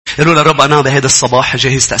قالوا للرب أنا بهذا الصباح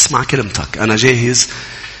جاهز تسمع كلمتك. أنا جاهز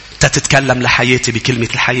تتكلم لحياتي بكلمة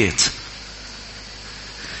الحياة.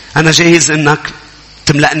 أنا جاهز أنك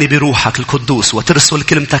تملأني بروحك القدوس وترسل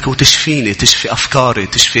كلمتك وتشفيني، تشفي أفكاري،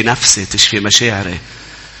 تشفي نفسي، تشفي مشاعري.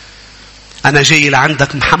 أنا جاي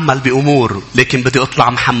لعندك محمل بأمور، لكن بدي أطلع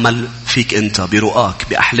محمل فيك أنت، برؤاك،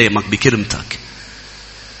 بأحلامك، بكلمتك.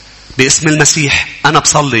 باسم المسيح أنا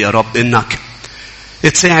بصلي يا رب إنك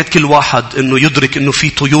تساعد كل واحد إنه يدرك إنه في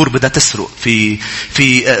طيور بدها تسرق،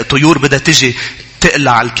 في طيور بدها تجي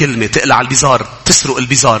تقلع الكلمة، تقلع البزار، تسرق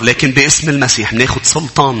البزار. لكن باسم المسيح مناخد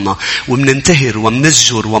سلطاننا ومننتهر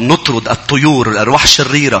ومنزجر ومنطرد الطيور، الأرواح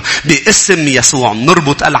الشريرة باسم يسوع.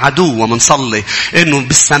 نربط العدو ومنصلي إنه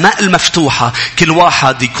بالسماء المفتوحة كل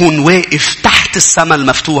واحد يكون واقف تحت السماء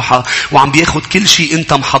المفتوحة وعم بياخد كل شيء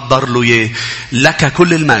أنت محضر له إياه. لك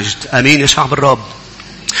كل المجد. أمين يا شعب الرب.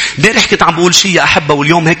 امبارح كنت عم بقول شيء يا أحبة،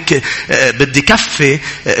 واليوم هيك بدي كفي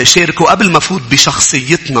شاركوا قبل ما فوت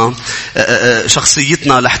بشخصيتنا.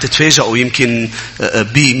 شخصيتنا رح تتفاجئوا يمكن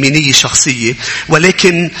بمنية شخصية،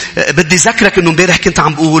 ولكن بدي ذكرك إنه امبارح كنت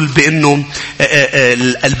عم بقول بإنه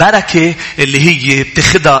البركة اللي هي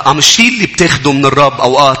بتاخدها، الشيء اللي بتاخده من الرب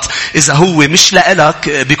أوقات إذا هو مش لإلك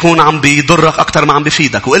بيكون عم بيضرك أكتر ما عم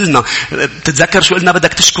بيفيدك. وقلنا بتتذكر شو قلنا؟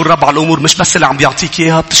 بدك تشكر الرب على الأمور مش بس اللي عم بيعطيك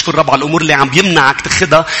إياها، بتشكر الرب على الأمور اللي عم بيمنعك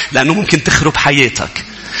تاخدها لأنه ممكن تخرب حياتك.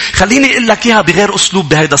 خليني أقول لك إياها بغير أسلوب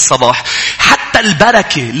بهذا الصباح. حتى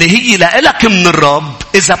البركة اللي هي لإلك من الرب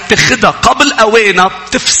إذا بتاخدها قبل أوانها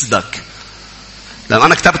بتفسدك. لأن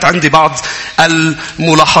أنا كتبت عندي بعض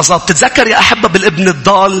الملاحظات. تتذكر يا أحبة بالابن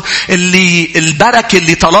الضال اللي البركة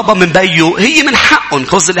اللي طلبها من بيه هي من حقه،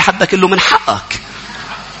 قصد اللي حدك له من حقك،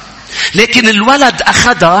 لكن الولد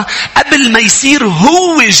أخدها قبل ما يصير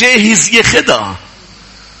هو جاهز ياخدها.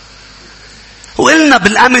 وقلنا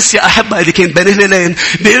بالأمس يا أحبة اللي كان بين هلالين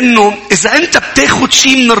بأنه إذا أنت بتاخد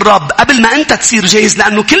شيء من الرب قبل ما أنت تصير جاهز،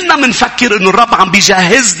 لأنه كلنا منفكر أنه الرب عم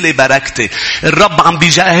بيجهز لي بركتي، الرب عم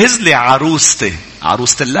بيجهز لي عروستي،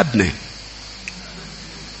 عروسة اللبنة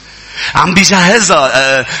عم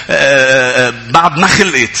بيجهزها بعد ما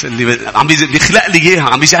خلقت، اللي عم بيخلق لي إياها،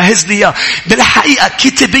 عم بيجهز لي إياها. بالحقيقة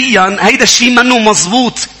كتابيا هيدا الشيء منه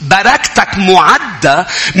مزبوط. بركتك معدة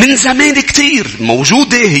من زمان كتير،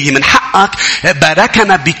 موجودة، هي من حقك.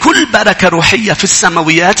 باركنا بكل بركة روحية في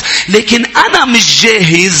السماويات، لكن أنا مش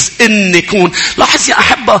جاهز إن يكون. لاحظ يا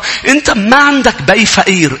أحبة، أنت ما عندك بي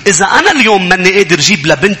فقير. إذا أنا اليوم ماني قادر جيب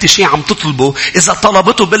لبنتي شيء عم تطلبه، إذا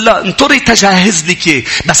طلبته بالله انطري تجهز لك إياه.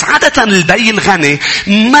 بس عادة البي الغني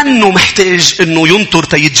منه محتاج انه ينطر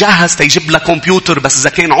تيتجهز تيجيب له كمبيوتر، بس اذا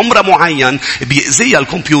كان عمره معين بيأذيها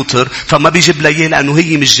الكمبيوتر فما بيجيب لها اياه لانه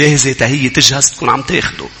هي مش جاهزه تهي تجهز تكون عم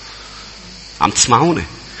تاخده. عم تسمعوني؟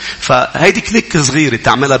 فهيدي كليك صغيره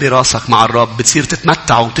تعملها براسك مع الرب بتصير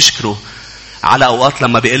تتمتع وتشكره على اوقات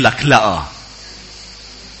لما بيقول لك لا.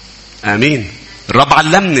 امين. الرب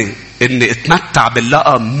علمني اني اتمتع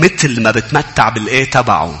باللقا مثل ما بتمتع بالايه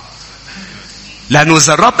تبعه. لأنه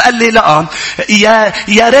إذا الرب قال لي لا،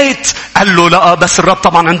 يا ريت قال له لا. بس الرب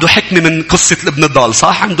طبعا عنده حكمة من قصة الابن الضال،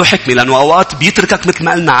 صح؟ عنده حكمة، لأنه أوقات بيتركك مثل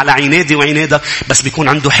ما قلنا على عينادي وعينادك، بس بيكون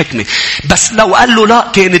عنده حكمة. بس لو قال له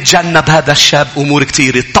لا كان تجنب هذا الشاب أمور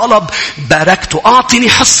كتير. طلب بركته، أعطيني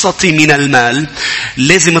حصتي من المال.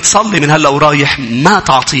 لازم تصلي من هلأ ورايح ما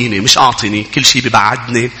تعطيني، مش أعطيني، كل شيء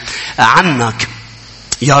بيبعدني عنك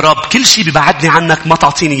يا رب، كل شيء بيبعدني عنك ما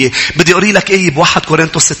تعطيني إياه. بدي أقري لك إيه بواحد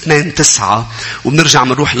كورنثوس 2:9 وبنرجع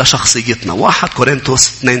منروح لشخصيتنا. 1 كورنثوس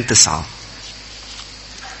 2:9.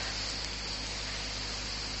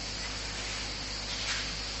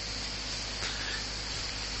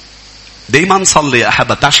 دايما صلي يا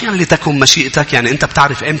أحبة. بتعرف يعني لتكن مشيئتك؟ يعني أنت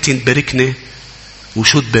بتعرف إمتى تباركني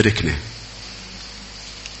وشو تباركني.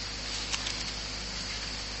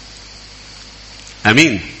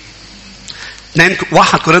 أمين.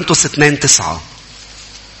 1 كورنثوس 2:9.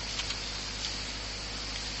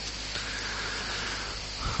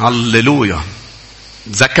 هللويا.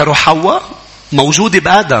 تذكروا حواء موجودة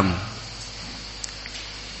بآدم.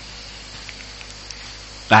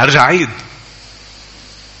 رح ارجع عيد.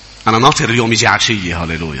 أنا ناطر اليوم يجي عشية.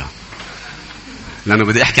 هللويا. لأنه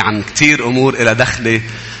بدي أحكي عن كتير أمور إلى دخلة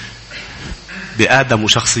بآدم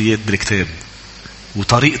وشخصيات بالكتاب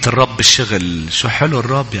وطريقة الرب بالشغل. شو حلو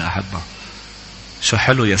الرب يا أحبة، شو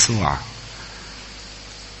حلو يسوع.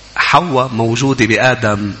 حواء موجودة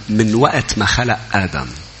بآدم من وقت ما خلق آدم،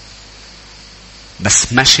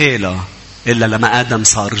 بس ما شالها إلا لما آدم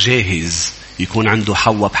صار جاهز يكون عنده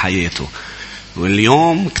حواء بحياته.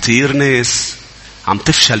 واليوم كتير ناس عم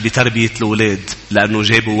تفشل بتربية الأولاد لأنه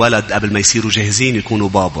جابوا ولد قبل ما يصيروا جاهزين يكونوا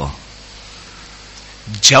بابا.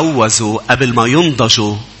 تجوزوا قبل ما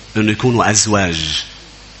ينضجوا إنه يكونوا أزواج.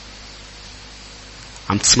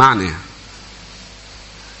 عم تسمعني؟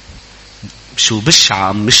 شو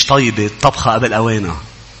بشعة مش طيبة طبخة قبل أوانها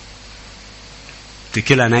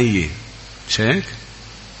تاكلها نية، مش هيك؟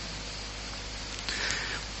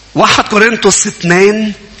 1 كورنثوس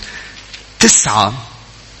 2:9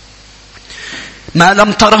 ما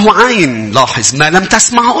لم تره عين، لاحظ، ما لم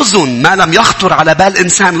تسمع أذن، ما لم يخطر على بال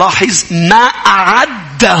إنسان، لاحظ، ما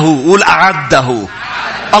أعده، قول أعده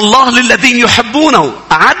الله للذين يحبونه.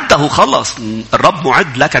 أعده، خلص، الرب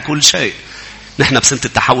معد لك كل شيء. نحن بسنة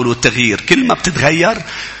التحول والتغيير، كل ما بتتغير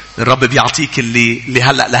الرب بيعطيك اللي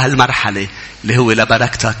هلأ لهالمرحلة اللي هو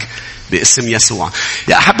لبركتك باسم يسوع.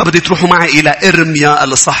 يا أحبة بدي تروحوا معي إلى إرميا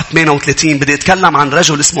الإصحاح 38. بدي أتكلم عن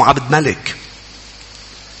رجل اسمه عبدملك.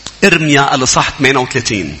 إرميا الإصحاح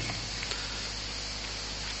 38.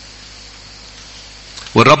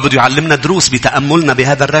 والرب بده يعلمنا دروس بتأملنا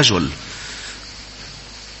بهذا الرجل.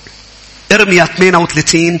 إرميا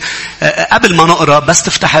 38. قبل ما نقرأ بس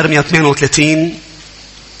تفتح إرميا 38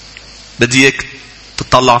 بديك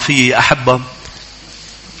تطلع فيه أحبة.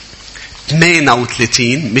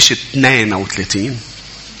 38 مش 32.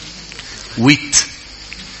 ويت.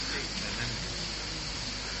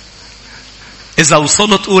 إذا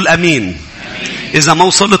وصلت قول أمين. إذا ما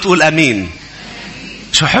وصلت قول أمين.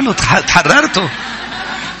 شو حلو،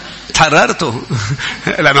 تحررته.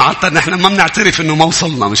 لأنه حتى نحن ما بنعترف إنه ما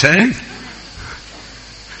وصلنا، مش هيك؟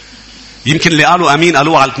 يمكن اللي قالوا أمين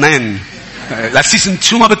قالوا على 2. الأسيس انت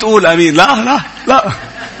شو ما بتقول أمين؟ لا.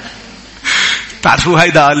 تعرفوا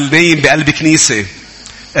هيدا النايم بقلب كنيسة،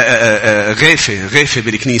 غافة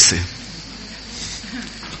بالكنيسة.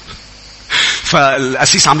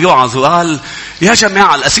 فالأسيس عم يوعظ وقال يا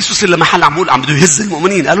جماعة، الأسيس وصل لمحل عم بده يهز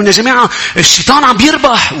المؤمنين. قالوا يا جماعة الشيطان عم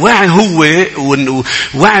بيربح. واعي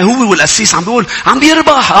هو والأسيس عم بيقول عم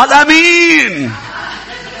بيربح. قال أمين.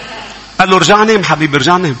 قال له رجع نام حبيبي،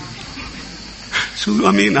 رجع نام. شو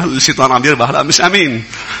أمين؟ قال الشيطان عم بيربح. لا مش أمين.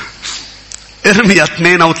 إرميا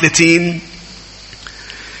 38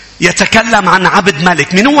 يتكلم عن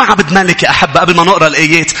عبدملك. من هو عبدملك يا أحبة؟ قبل ما نقرأ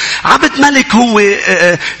الآيات، عبدملك هو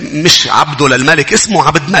مش عبده للملك، اسمه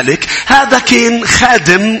عبدملك. هذا كان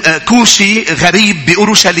خادم كوشي غريب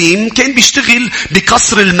بأورشليم، كان بيشتغل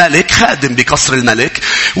بقصر الملك، خادم بقصر الملك.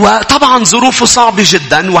 وطبعا ظروفه صعبة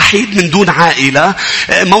جدا، وحيد من دون عائلة،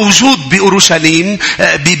 موجود بأورشليم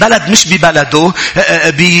ببلد مش ببلده،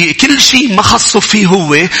 بكل شيء ما خصه فيه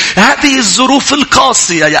هو. هذه الظروف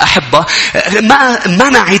القاسية يا أحبة ما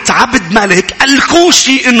منعت عبدملك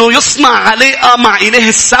الكوشي انه يصنع علاقة مع اله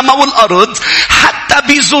السماء والارض،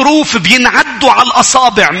 حتى بظروف بينعدوا على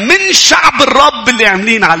الاصابع من شعب الرب اللي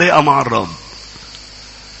عاملين علاقة مع الرب.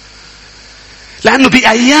 لأنه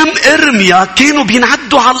بأيام إرميا كانوا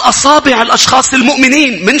بينعدوا على الأصابع الأشخاص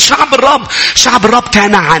المؤمنين من شعب الرب. شعب الرب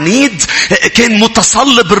كان عنيد، كان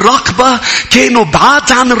متصلب الرقبة، كانوا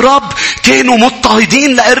بعاد عن الرب، كانوا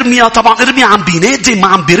مضطهدين لإرميا. طبعا إرميا عم بينادي، ما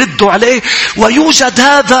عم بيردوا عليه. ويوجد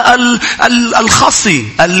هذا الخصي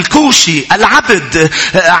الكوشي العبد،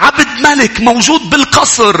 عبد ملك، موجود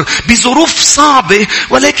بالقصر بظروف صعبة،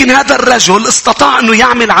 ولكن هذا الرجل استطاع أنه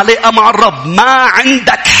يعمل علاقة مع الرب. ما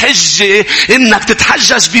عندك حجة انك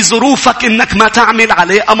تتحجج بظروفك انك ما تعمل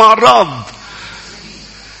علاقة مع الرب.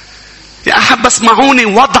 يا أحب اسمعوني،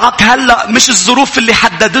 وضعك هلأ مش الظروف اللي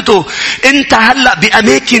حددته. انت هلأ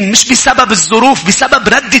بأماكن مش بسبب الظروف، بسبب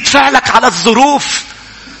ردة فعلك على الظروف.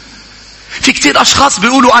 في كتير أشخاص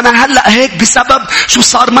بيقولوا أنا هلأ هيك بسبب شو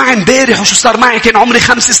صار معي امبارح، وشو صار معي كان عمري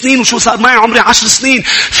 5 سنين، وشو صار معي عمري 10 سنين.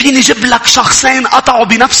 فيني جيب لك شخصين قطعوا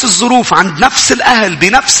بنفس الظروف، عند نفس الأهل،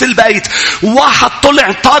 بنفس البيت. واحد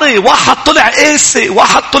طلع طري، واحد طلع قاسي،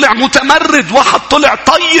 واحد طلع متمرد، واحد طلع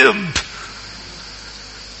طيب.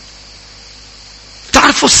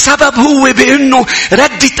 تعرفوا السبب هو بأنه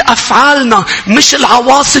ردة أفعالنا مش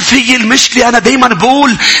العواصف هي المشكلة. أنا دايما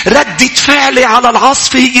بقول ردة فعلي على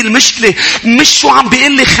العاصفة هي المشكلة، مش شو عم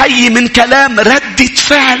بيقول لي خيي من كلام. ردة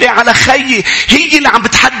فعلي على خيي هي اللي عم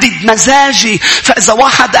بتحدد مزاجي. فإذا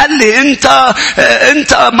واحد قال لي أنت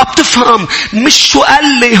ما بتفهم، مش شو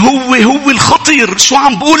قال لي هو الخطير، شو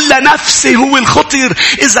عم بقول لنفسي هو الخطير.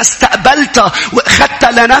 إذا استقبلتها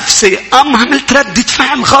وأخذتها لنفسي، عملت ردة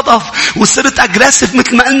فعل غضب وصرت أجريسيف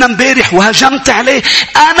مثل ما قلنا امبارح وهجمت عليه.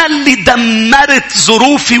 أنا اللي دمرت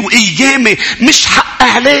ظروفي وأيامي، مش حق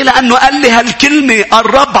عليه، لأنه قال لي هالكلمة.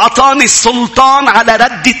 الرب عطاني السلطان على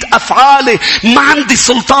ردة أفعالي، ما عندي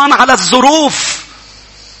سلطان على الظروف.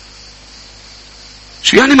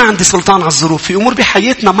 شو يعني ما عندي سلطان على الظروف؟ في أمور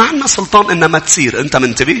بحياتنا ما عندنا سلطان إنها ما تصير. أنت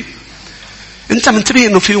منتبه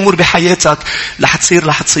إنه في أمور بحياتك رح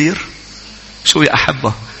تصير. شو يا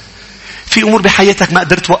أحبة؟ في أمور بحياتك ما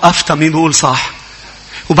قدرت وقفتها. مين بقول صح؟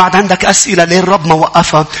 وبعد عندك أسئلة ليه الرب ما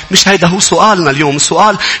وقفها. مش هيدا هو سؤالنا اليوم.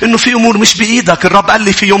 سؤال إنه في أمور مش بإيدك. الرب قال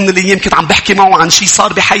لي في يوم من الأيام كنت عم بحكي معه عن شيء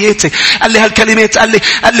صار بحياتي. قال لي هالكلمات. قال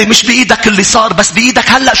لي مش بإيدك اللي صار، بس بإيدك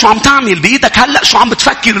هلأ شو عم تعمل. بإيدك هلأ شو عم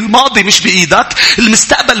بتفكر. الماضي مش بإيدك،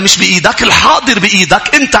 المستقبل مش بإيدك، الحاضر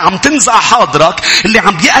بإيدك. أنت عم تنزع حاضرك اللي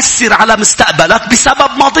عم بيأثر على مستقبلك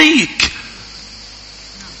بسبب ماضيك.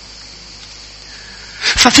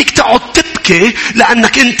 ففيك تقعد تبكي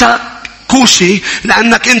لأنك أنت كوشي،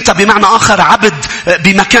 لأنك أنت بمعنى آخر عبد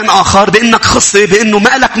بمكان آخر، بأنك خصي، بأنه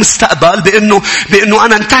ما لك مستقبل، بأنه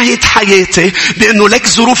أنا انتهت حياتي، بأنه لك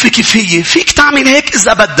ظروفي كيفية. فيك تعمل هيك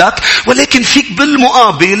إذا بدك، ولكن فيك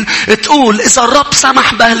بالمقابل تقول إذا الرب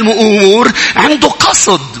سمح بهالأمور عنده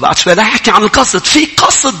قصد. بعد شوي رح أحكي عن القصد. في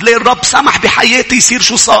قصد ليه الرب سمح بحياتي يصير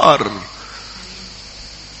شو صار.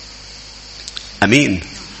 أمين.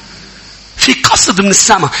 في قصد من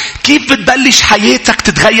السماء. كيف بتبلش حياتك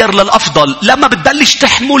تتغير للأفضل؟ لما بتبلش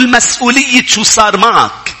تحمل مسؤولية شو صار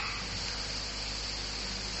معك.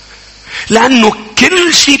 لأنه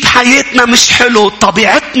كل شيء بحياتنا مش حلو.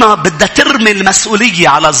 طبيعتنا بدها ترمي المسؤولية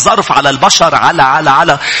على الظرف، على البشر،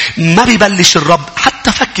 على ما بيبلش الرب.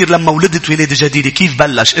 حتى فكر لما ولدت ولادة جديدة كيف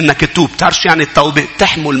بلش إنك تتوب. تعرف شو يعني التوبة؟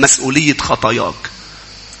 تحمل مسؤولية خطاياك.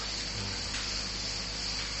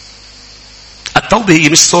 التوبة هي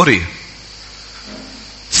مش سوري.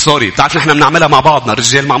 بتعرف نحن بنعملها مع بعضنا،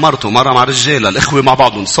 رجال مع مرته، مرة مع رجال، الإخوة مع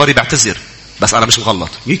بعضهم. سوري بعتذر بس أنا مش مغلط.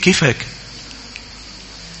 كيف هيك؟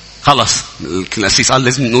 خلاص الأسيس قال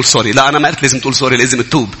لازم نقول سوري. لا أنا ما قلت لازم تقول سوري، لازم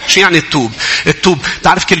تتوب. شو يعني التوب؟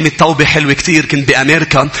 تعرف كلمة توبة حلوة كتير. كنت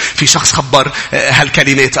بأمريكا في شخص خبر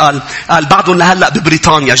هالكلمات. قال بعضهم لهلأ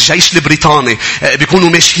ببريطانيا الجيش البريطاني بيكونوا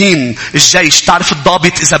ماشيين الجيش. تعرف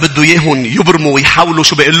الضابط إذا بده إياهم يبرموا ويحاولوا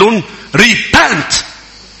شو بيقول لهم؟ ريبانت.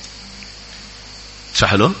 شو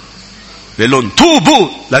حلو؟ بيقول لهم توبوا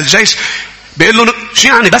للجيش. بيقول لهم شو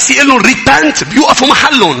يعني؟ بس يقول لهم ريبانت بيوقفوا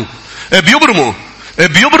محلهم، بيبرموا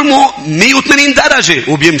 180 درجة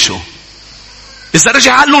وبيمشوا. إذا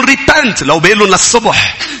رجع قال لهم ريبانت، لو بيقول لهم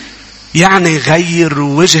للصبح، يعني غير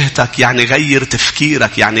وجهتك، يعني غير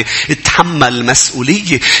تفكيرك، يعني اتحمل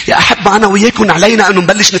مسؤولية. يا أحبة أنا وياكم علينا أنه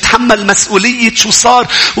نبلش نتحمل مسؤولية شو صار،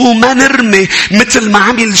 وما نرمي مثل ما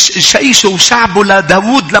عمل شيشه وشعبه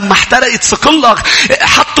لداود لما احترقت صقلغ.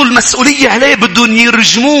 حطوا المسؤولية عليه، بدهم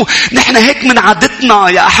يرجموه. نحن هيك من عادتنا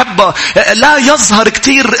يا أحبة لا يظهر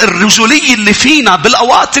كتير الرجولية اللي فينا.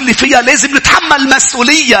 بالأوقات اللي فيها لازم نتحمل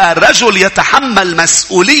مسؤولية. الرجل يتحمل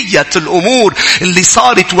مسؤولية الأمور اللي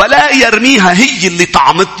صارت، ولا يرميها هي اللي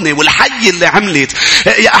طعمتني والحي اللي عملت.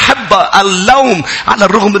 يا أحبة اللوم، على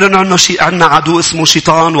الرغم من أنه عنا عدو اسمه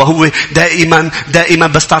شيطان، وهو دائما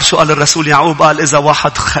بس تعرف شو قال الرسول يعقوب؟ قال إذا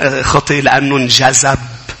واحد خطي لأنه انجذب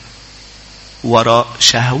وراء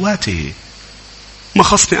شهواته. ما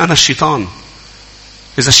خصني أنا الشيطان.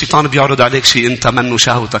 إذا الشيطان بيعرض عليك شيء أنت منه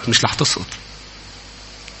شهوتك مش رح تسقط.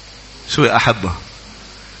 شو يا أحبة؟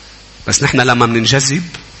 بس نحن لما مننجذب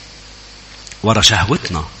وراء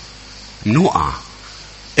شهوتنا منوقع.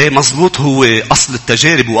 ايه مزبوط، هو اصل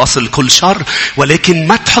التجارب واصل كل شر. ولكن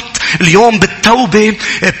ما تحط اليوم بالتوبة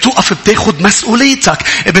بتوقف بتاخد مسؤوليتك.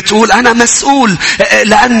 بتقول انا مسؤول،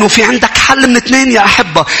 لانه في عندك حل من اثنين يا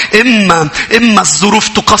احبة. اما الظروف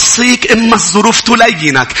تقصيك، اما الظروف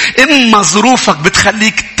تلينك. اما ظروفك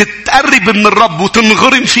بتخليك تتقرب من الرب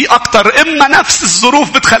وتنغرم فيه اكتر، اما نفس الظروف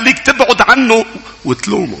بتخليك تبعد عنه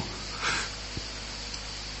وتلومه.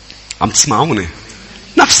 عم تسمعوني؟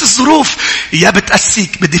 نفس الظروف يا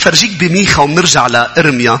بتأسيك. بدي فرجيك بميخا ونرجع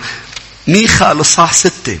لإرميا. ميخا الإصحاح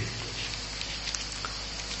 6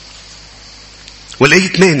 والآية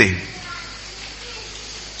 8.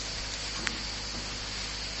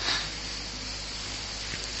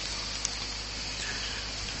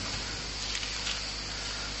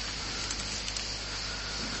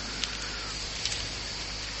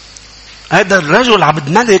 هذا الرجل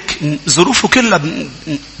عبدملك ظروفه كلها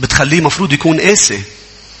بتخليه مفروض يكون قاسي،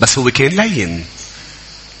 بس هو كان لين.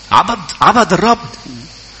 عبد الرب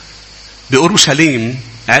بأورشليم،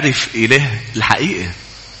 عرف إله الحقيقة.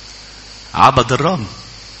 عبد الرب.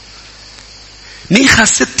 ميخا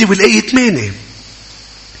 6 والآية 8.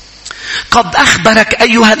 قد أخبرك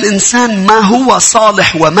أيها الإنسان ما هو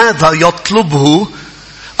صالح وماذا يطلبه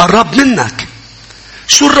الرب منك.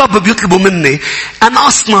 شو الرب بيطلبه مني؟ أن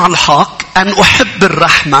أصنع الحق، أن أحب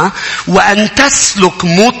الرحمة، وأن تسلك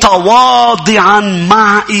متواضعا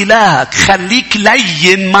مع إلهك. خليك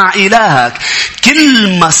لين مع إلهك.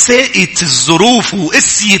 كل ما ساءت الظروف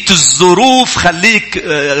وقسيت الظروف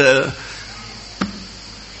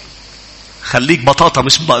خليك بطاطا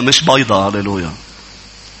مش بيضة. هاليلويا.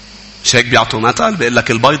 مش هيك بيعطوا مثل؟ بيقول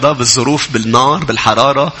لك البيضة بالظروف، بالنار،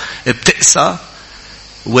 بالحرارة بتقسى.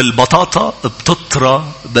 والبطاطا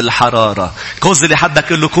بتطرى بالحرارة. كوز اللي حدك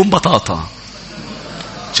يقول له كون بطاطا.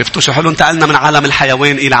 شفتوا شو حلو انتقلنا من عالم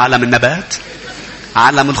الحيوان إلى عالم النبات،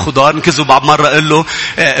 عالم الخضار. نكذوا بعض مرة قل له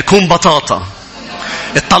كون بطاطا.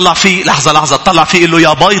 اطلع فيه لحظة اطلع فيه قل له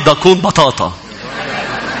يا بيضة كون بطاطا.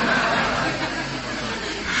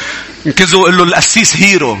 نكذوا قل له القسيس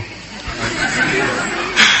هيرو.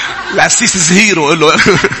 القسيس زهيرو قل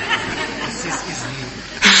له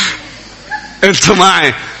انتوا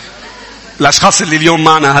معي. الاشخاص اللي اليوم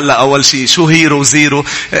معنا هلا اول شيء شو هيرو وزيرو.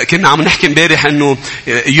 كنا عم نحكي امبارح انه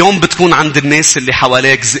يوم بتكون عند الناس اللي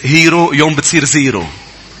حواليك هيرو، يوم بتصير زيرو،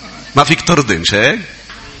 ما فيك ترضي، مش هيك؟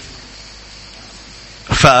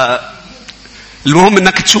 فالمهم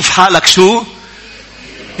انك تشوف حالك شو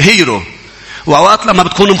هيرو. واوقات لما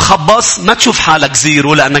بتكون مخبص ما تشوف حالك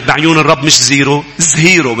زيرو، لانك بعيون الرب مش زيرو،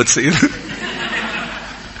 زهيرو بتصير.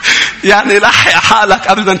 يعني لحق حالك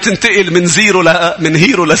قبل ما تنتقل من زيرو من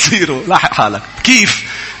هيرو لزيرو. لحق حالك. كيف؟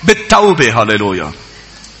 بالتوبة. هاليلويا.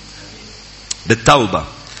 بالتوبة.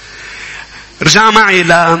 رجع معي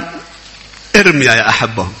لإرميا يا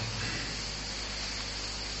أحبة.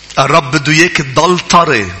 الرب بده إياك تضل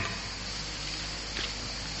طري.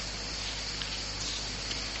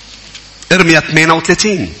 إرميا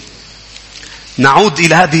 38. نعود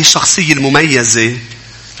إلى هذه الشخصية المميزة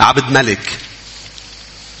عبدملك.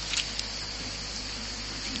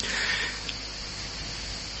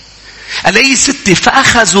 أليست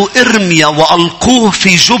فأخذوا إرميا وألقوه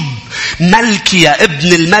في جب ملكيا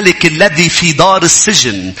ابن الملك الذي في دار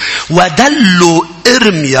السجن، ودلوا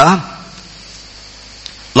إرميا،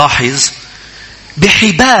 لاحظ،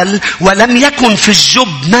 بحبال، ولم يكن في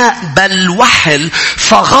الجب ماء بل وحل،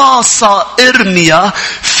 فغاص إرميا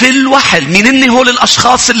في الوحل. من هول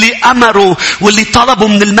الأشخاص اللي أمروا واللي طلبوا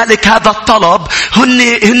من الملك هذا الطلب؟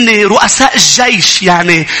 هن رؤساء الجيش،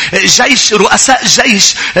 يعني رؤساء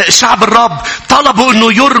جيش شعب الرب. طلبوا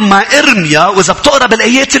انه يرمى إرميا. واذا بتقرأ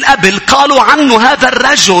بالآيات القبل قالوا عنه هذا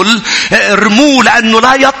الرجل رموه لأنه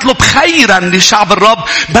لا يطلب خيرا لشعب الرب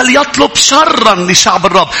بل يطلب شرا لشعب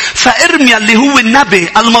الرب. فإرميا اللي هو النبي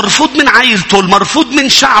المرفوض من عائلته، المرفوض من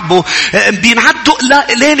شعبه، بينعدوا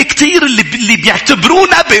قليل كتير اللي بيعتبروه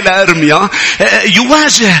نبي لإرميا،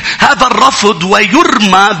 يواجه هذا الرفض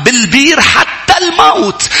ويرمى بالبير حتى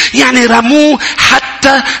الموت. يعني رموه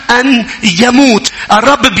حتى أن يموت.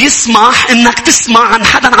 الرب بيسمح إنك تسمع عن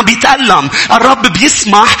حدا عم بيتألم. الرب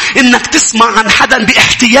بيسمح إنك تسمع عن حدا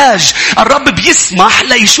باحتياج. الرب بيسمح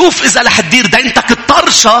ليشوف إذا رح تدير دينتك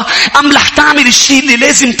الطرشة أم رح تعمل الشيء اللي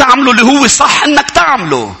لازم تعمله اللي هو صح إنك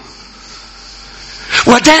تعمله.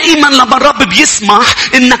 ودائما لما الرب بيسمح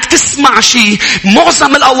انك تسمع شيء،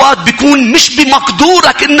 معظم الاوقات بيكون مش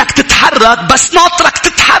بمقدورك انك تتحرك، بس ناطرك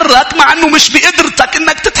تتحرك مع انه مش بقدرتك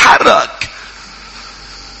انك تتحرك.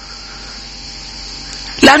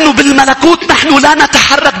 لأنه بالملكوت نحن لا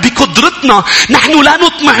نتحرك بقدرتنا. نحن لا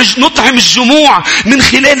نطعم الجموع من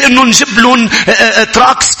خلال أنه نجيب لهم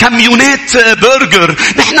تراكس كاميونات برجر.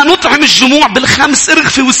 نحن نطعم الجموع بالخمس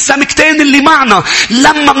رغفة والسمكتين اللي معنا.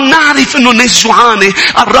 لما بنعرف أنه الناس جوعانة،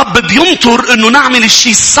 الرب بينطر أنه نعمل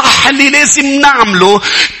الشيء الصح اللي لازم نعمله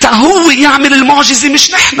هو يعمل المعجزة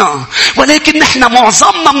مش نحن. ولكن نحن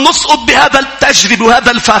معظمنا بنسقط بهذا التجربة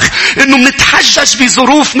وهذا الفخ أنه بنتحجج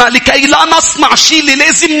بظروفنا لكي لا نصنع شيء اللي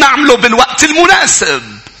لازم نعمله بالوقت المناسب.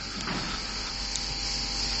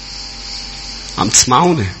 عم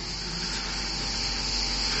تسمعوني؟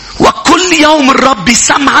 وكل يوم الرب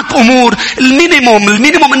بيسمعك أمور.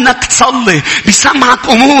 المينيموم إنك تصلي. بيسمعك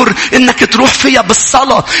أمور إنك تروح فيها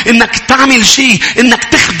بالصلاة، إنك تعمل شيء، إنك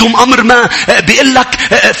تخدم أمر ما. بيقلك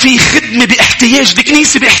في خدمة باحتياج، دي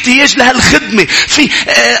كنيسة باحتياج لهالخدمة. في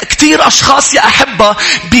كتير أشخاص يا أحبة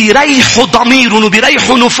بيريحوا ضميرهم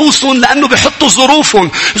وبيريحوا نفوسهم لأنه بيحطوا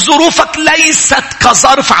ظروفهم. ظروفك ليست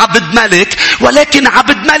كظرف عبدملك، ولكن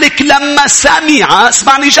عبدملك لما سمع،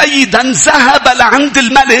 اسمعني جيدا، ذهب لعند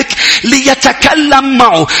الملك ليتكلم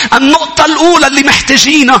معه. النقطة الأولى اللي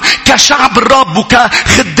محتاجينها كشعب الرب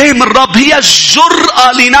وكخدام الرب هي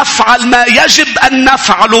الجرأة لنفعل ما يجب أن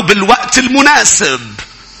نفعله بالوقت المناسب.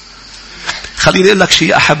 خليني أقول لك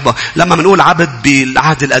شيء أحبه. لما منقول عبد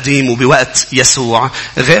بالعهد القديم وبوقت يسوع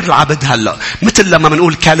غير العبد هلأ. مثل لما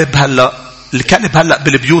منقول كلب هلأ. الكلب هلأ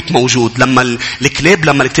بالبيوت موجود. لما الكلاب،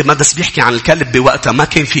 لما الكتاب المقدس بيحكي عن الكلب بوقتها، ما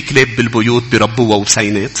كان في كلاب بالبيوت بربوها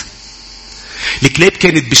وبسينات. الكلاب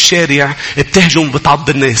كانت بالشارع بتهجم وبتعض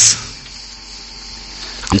الناس.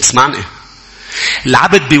 عم تسمعني؟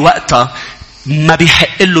 العبد بوقتها ما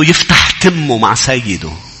بيحق له يفتح تمه مع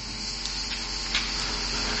سيده.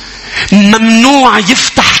 ممنوع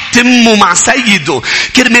يفتح تمه مع سيده.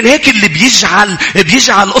 كرمال هيك اللي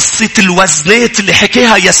بيجعل قصة الوزنات اللي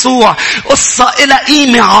حكيها يسوع قصة إلى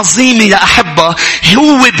قيمة عظيمة يا أحبة،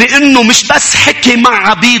 هو بأنه مش بس حكي مع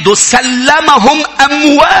عبيده، سلمهم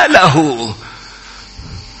أمواله.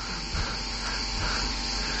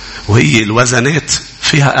 وهي الوزنات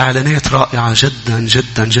فيها اعلانات رائعة جدا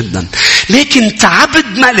جدا جدا. لكن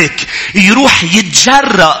تعبد ملك يروح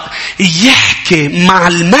يتجرأ يحكي مع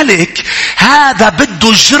الملك، هذا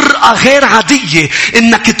بده جرأة غير عادية.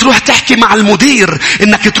 انك تروح تحكي مع المدير،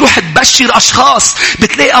 انك تروح تبشر اشخاص.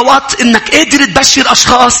 بتلاقي اوقات انك قادر تبشر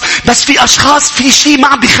اشخاص، بس في اشخاص في شيء ما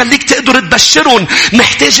عم بيخليك تقدر تبشرهم.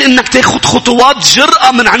 محتاج انك تاخد خطوات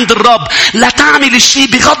جرأة من عند الرب لا تعمل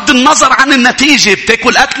الشيء بغض النظر عن النتيجة.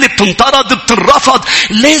 بتاكل اكل، بتنطرد، بتنرفض،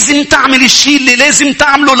 لازم تعمل الشيء اللي لازم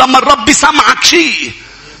تعمله لما الرب يسمعك شيء.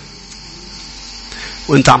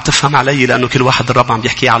 وانت عم تفهم علي، لانه كل واحد الرب عم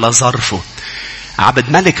بيحكي على ظرفه.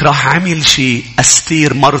 عبدملك راح عمل شيء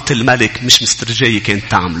أستير مرت الملك مش مسترجية كانت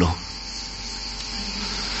تعمله.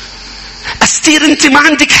 أستير انت ما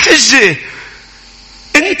عندك حجة.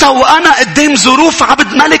 انت وانا قدام ظروف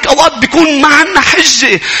عبدملك اوقات بيكون ما عنا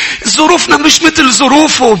حجة. ظروفنا مش مثل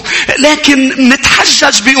ظروفه، لكن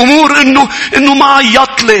نتحجج بامور انه ما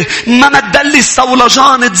عيطلي، ما مدلي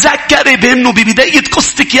الصولجان. تذكري بانه ببداية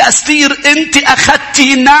قصتك يا أستير انت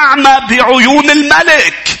اخذتي نعمة بعيون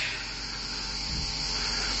الملك.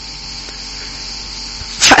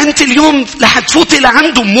 فأنت اليوم رح تفوتي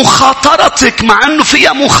لعنده. مخاطرتك مع أنه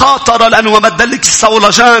فيها مخاطرة لأنه ما بدلك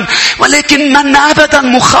الصولجان، ولكن من أبدا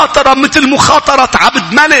مخاطرة مثل مخاطرة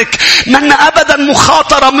عبدملك. من أبدا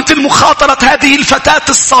مخاطرة مثل مخاطرة هذه الفتاة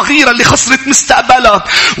الصغيرة اللي خسرت مستقبلها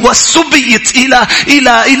وسبيت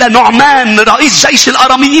إلى نعمان رئيس جيش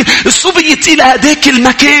الأراميين. سبيت إلى هذاك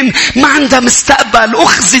المكان، ما عندها مستقبل،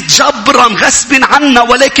 أخذت جبرا غصب عنها.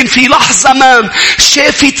 ولكن في لحظة ما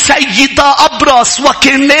شافت سيدة أبرص،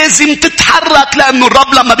 وكان لازم تتحرك، لأنه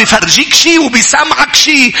الرب لما بيفرجيك شيء وبيسمعك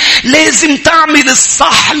شيء لازم تعمل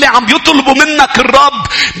الصح اللي عم يطلبه منك الرب.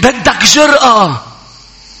 بدك جرأة،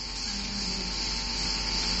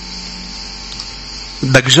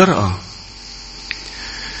 بدك جرأة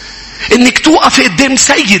انك توقف قدام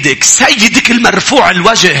سيدك المرفوع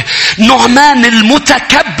الوجه، نعمان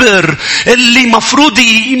المتكبر اللي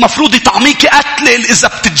مفروض يطعميك قتل اذا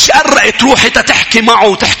بتتجرأ تروحي تحكي معه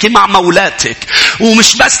وتحكي مع مولاتك.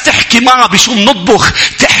 ومش بس تحكي معه بشؤون نطبخ،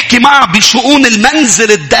 تحكي معه بشؤون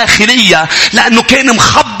المنزل الداخلية، لانه كان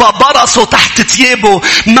مخبى برصه تحت ثيابه.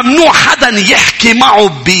 ممنوع حدا يحكي معه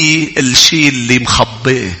بالشيء اللي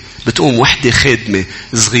مخبيه. بتقوم وحدة خادمة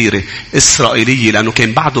صغيرة إسرائيلية، لأنه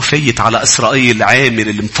كان بعده فايت على إسرائيل عامل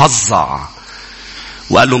المفظع،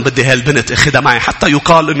 وقال لهم بدي هالبنت اخدها معي. حتى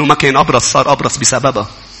يقال إنه ما كان أبرص، صار أبرص بسببها،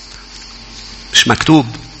 مش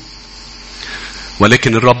مكتوب.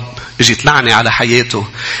 ولكن الرب اجت لعنة على حياته،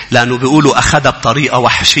 لأنه بيقولوا أخذها بطريقة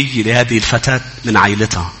وحشية لهذه الفتاة من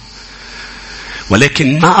عائلتها.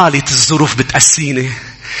 ولكن ما قالت الظروف بتأسيني،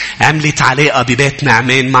 عملت علاقة ببيت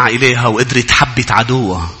نعمان مع إليها وقدرت تحبت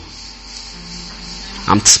عدوها.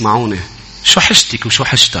 عم تسمعوني؟ شو حشتك وشو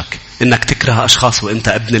حشتك إنك تكره أشخاص وإنت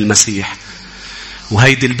ابن المسيح؟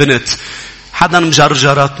 وهيدي البنت حدا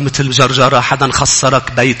مجرجرك مثل جرجرة، حدا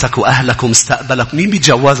خسرك بيتك وأهلك ومستقبلك. مين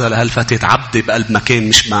بيتجوزها لهالفتاة؟ عبدة بقلب مكان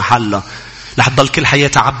مش محلها، رح تضل كل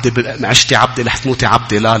حياتها عبدة. عشتي عبدة رح تموتي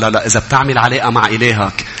عبدة. لا لا لا، إذا بتعمل علاقة مع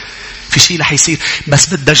إلهك في شيء رح يصير.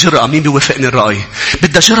 بس بدها جرأة. مين بيوافقني الرأي؟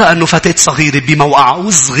 بدها جرأة أنه فتاة صغيرة بموقع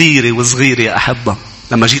وصغيرة يا أحبة.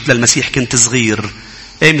 لما جيت للمسيح كنت صغير،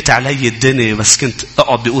 قامت علي الدنيا، بس كنت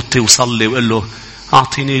أقعد بأوضتي وصلي وقل له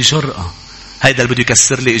أعطيني جرأة. هيدا اللي بده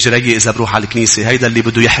يكسر لي إجري إذا بروح على الكنيسة، هيدا اللي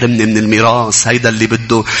بده يحرمني من الميراث، هيدا اللي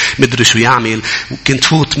بده مدري شو يعمل. وكنت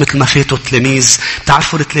فوت مثل ما فاتوا التلاميذ.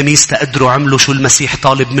 تعرفوا التلاميذ تقدروا عملوا شو المسيح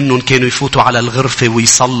طالب منهم؟ كانوا يفوتوا على الغرفة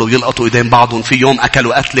ويصلوا ويلقطوا إيدين بعضهم. في يوم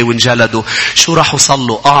أكلوا قتلة وانجلدوا. شو راحوا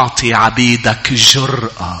صلوا؟ أعطي عبيدك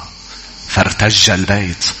جرأة. فارتج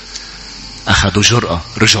البيت، أخذوا جرأة،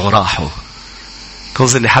 رجعوا راحوا.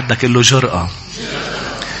 كوز اللي حدك له جرأة،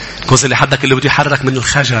 كوز اللي حدك اللي بده يحرك من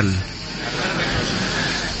الخجل.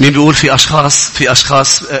 مين بيقول في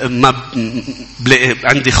أشخاص ما بلاقي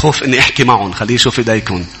عندي خوف إني أحكي معهم؟ خليه يشوف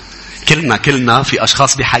إيديكم. كلنا في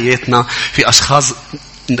أشخاص بحياتنا، في أشخاص،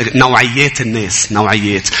 نوعيات الناس،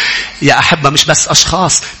 نوعيات يا أحبة. مش بس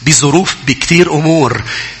أشخاص، بظروف، بكتير أمور.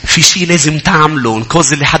 في شيء لازم تعمله.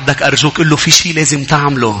 كوز اللي حدك أرجوك قل له في شيء لازم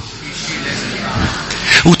تعمله.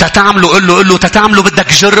 وتتعمله قل له تتعمله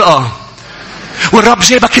بدك جرأة. والرب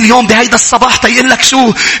جايبك اليوم بهيدا الصباح تيقول لك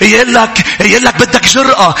شو؟ يقول لك بدك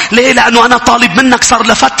جرأة. ليه؟ لأنه أنا طالب منك صار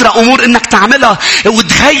لفترة أمور إنك تعملها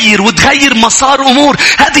وتغير مسار أمور.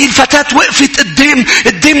 هذه الفتاة وقفت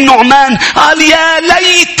قدام نعمان، قال يا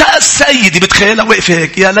ليت سيدي. بتخيلها وقفة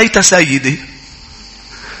هيك، يا ليت سيدي.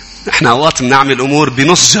 احنا اوقات بنعمل امور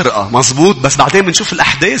بنص جرأة، مزبوط، بس بعدين بنشوف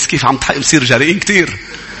الاحداث كيف عم نصير جريئين كتير.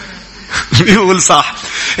 بيقول صح،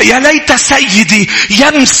 يا ليت سيدي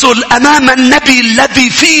يمثل امام النبي الذي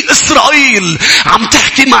في اسرائيل. عم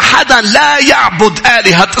تحكي مع حدا لا يعبد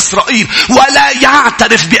آلهة اسرائيل ولا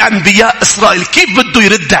يعترف بانبياء اسرائيل. كيف بده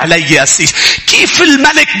يرد علي يا سيس؟ كيف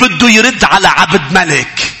الملك بده يرد على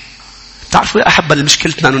عبدملك؟ تعرفوا يا احبة،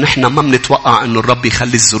 المشكلتنا انه نحن ما بنتوقع انه الرب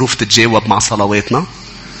يخلي الظروف تتجاوب مع صلواتنا.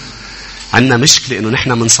 عندنا مشكلة إنه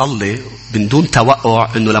نحن منصلي من دون توقع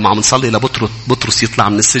إنه لما عم نصلي لبطرس يطلع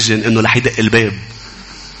من السجن إنه رح يدق الباب.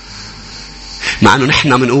 مع إنه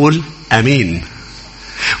نحن منقول آمين.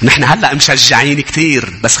 ونحن هلأ مشجعين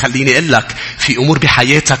كتير، بس خليني أقول لك في أمور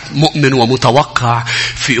بحياتك مؤمن ومتوقع،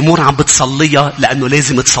 في أمور عم بتصليها لأنه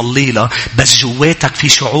لازم تصلي لها، بس جواتك في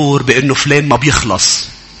شعور بإنه فلان ما بيخلص.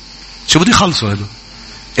 شو بده يخلصوا هذا؟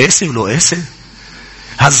 قاسي ولو قاسي.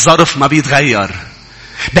 هالظرف ما بيتغير.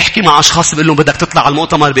 بحكي مع أشخاص بقول لهم بدك تطلع على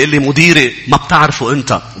المؤتمر، بيقول لي مديري ما بتعرفه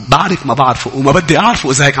أنت. بعرف ما بعرفه وما بدي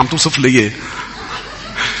أعرفه إذا هيك عم توصف لي إياه.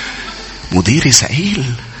 مديري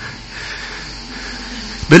ثقيل.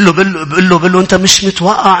 بقول له أنت مش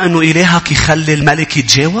متوقع إنه إلهك يخلي الملك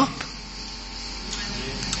يتجاوب؟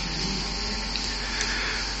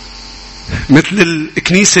 مثل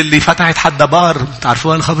الكنيسة اللي فتحت حدا بار،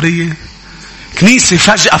 تعرفوها الخبرية؟ كنيسة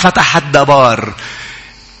فجأة فتح حدا بار.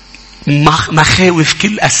 مخاوف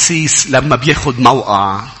كل قسيس لما بياخد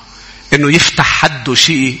موقع انه يفتح حده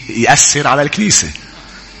شيء يأثر على الكنيسة.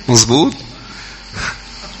 مظبوط؟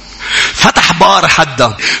 فتح بار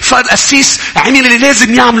حدا، فالقسيس عمل اللي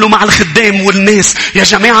لازم يعمله مع الخدام والناس. يا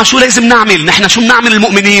جماعة شو لازم نعمل؟ نحن شو بنعمل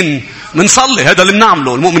المؤمنين؟ منصلي، هذا اللي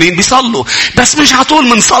بنعمله. المؤمنين بيصلوا، بس مش عطول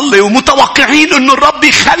منصلي ومتوقعين انه الرب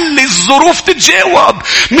يخلي الظروف تتجاوب.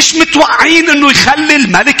 مش متوقعين انه يخلي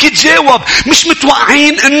الملك يتجاوب. مش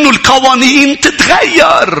متوقعين انه القوانين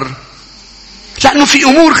تتغير. لأنه في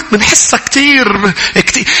أمور بنحسها كتير.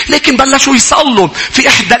 لكن بلشوا يصلوا. في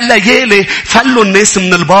إحدى الليالي فلوا الناس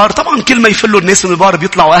من البار. طبعا كل ما يفلوا الناس من البار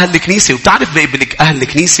بيطلعوا أهل الكنيسة. وبتعرف بقبلك أهل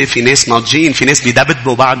الكنيسة في ناس ناضجين، في ناس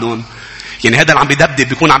بيدبدبوا بعدهم. يعني هذا اللي عم بيدبدب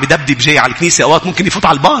بيكون عم بيدبدب جاي على الكنيسة، أوقات ممكن يفوت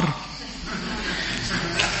على البار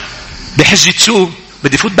بحجة شو؟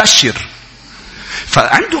 بدي فوت بشر.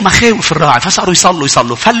 فعنده مخاوف الراعي، فصاروا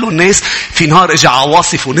يصلوا. فلوا الناس. في نهار اجى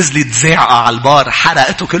عواصف ونزلت زاعقة على البار،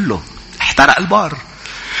 حرقته كله، احترق البار.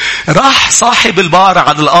 راح صاحب البار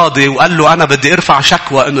على القاضي وقال له أنا بدي ارفع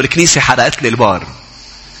شكوى انه الكنيسة حرقت لي البار.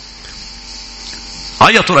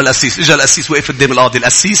 عيطوا للقسيس. اجى القسيس وقف قدام القاضي،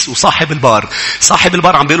 القسيس وصاحب البار. صاحب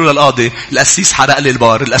البار عم بيقولوا للقاضي القسيس حرق لي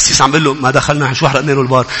البار. القسيس عم بيقول له ما دخلنا، شو حرقنا له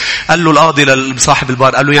البار؟ قال له القاضي لصاحب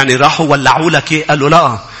البار، قال له يعني راحوا ولعوا لك ايه؟ قال له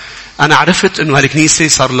لا، انا عرفت انه هالكنيسة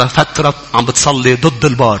صار لها فترة عم بتصلي ضد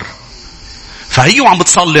البار، فهي عم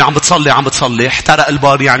بتصلي احترق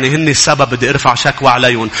البار، يعني هن السبب، بدي ارفع شكوى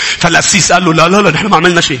عليهم. فالقسيس قال له لا نحن ما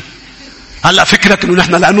عملنا شيء. هلا فكرك انه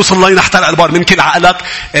نحن لانه صلينا احترق البار. من كل عقلك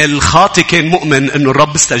الخاطئ كان مؤمن انه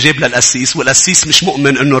الرب استجاب للقسيس، والقسيس مش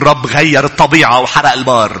مؤمن انه الرب غير الطبيعة وحرق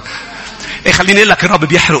البار. ايه خليني اقول لك، الرب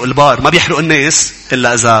بيحرق البار، ما بيحرق الناس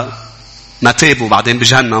الا اذا ما تابوا بعدين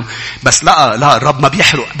بجهنم. بس لا الرب ما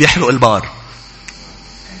بيحرق البار.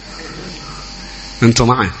 انتوا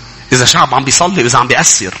معي؟ إذا شعب عم بيصلي، إذا عم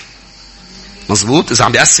بيأثر، مظبوط، إذا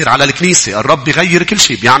عم بيأثر على الكنيسة، الرب بيغير كل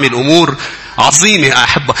شيء، بيعمل أمور عظيمة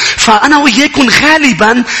أحبة. فأنا وياكم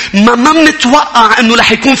غالبا ما منتوقع أنه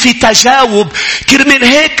رح يكون في تجاوب. كرمال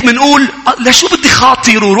هيك منقول لشو بدي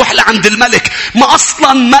خاطر وروح لعند الملك؟ ما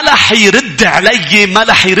أصلا ما رح يرد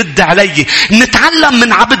علي. نتعلم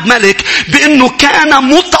من عبدملك بأنه كان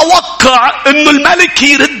متوقع أنه الملك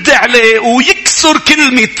يرد عليه ويكسر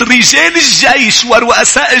كلمة رجال الجيش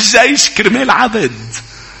ورؤساء الجيش كرمال عبد.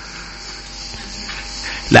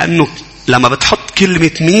 لأنه لما بتحط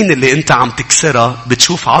كلمة مين اللي انت عم تكسرها،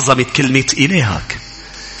 بتشوف عظمة كلمة إلهك.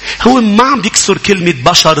 هو ما عم بيكسر كلمة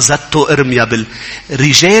بشر زته إرميا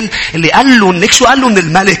بالرجال اللي قال له ليك شو قال له من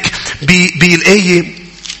الملك بالآية،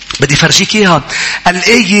 بدي فرجيك إياها.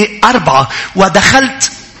 الآية 4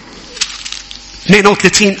 ودخلت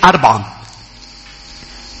 32:4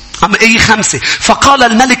 آية 5 فقال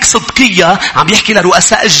الملك صدقية، عم يحكي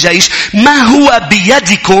لرؤساء الجيش، ما هو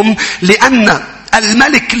بيدكم لأن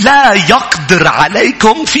الملك لا يقدر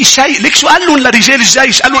عليكم في شيء. ليك شو قال لهم لرجال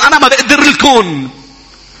الجيش؟ قال لهم أنا ما بقدر لكم.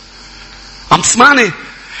 عم تسمعني؟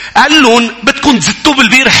 قال لهم بدكم تزتوا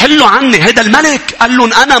بالبير حلوا عني. هيدا الملك قال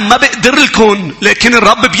لهم أنا ما بقدر لكم لكن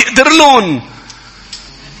الرب بيقدر لهم.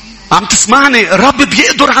 عم تسمعني؟ الرب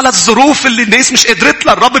بيقدر على الظروف اللي الناس مش قدرت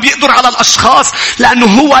لها. الرب بيقدر على الأشخاص لأنه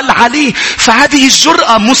هو العلي. فهذه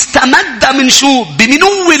الجرأة مستمدة من شو؟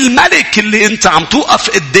 بمنو الملك اللي انت عم توقف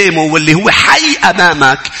قدامه واللي هو حي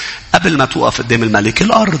أمامك. قبل ما توقف قدام الملك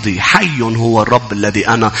الأرضي حي هو الرب الذي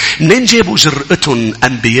أنا. منين جابوا جرأتهم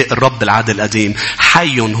أنبياء الرب العهد القديم؟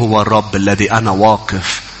 حي هو الرب الذي أنا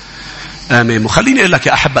واقف. آمين. وخليني أقول لك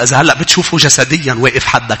يا أحبة، إذا هلأ بتشوفه جسديا واقف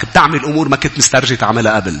حدك، بتعمل أمور ما كنت مسترجي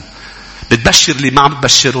تعملها قبل، بتبشر اللي ما عم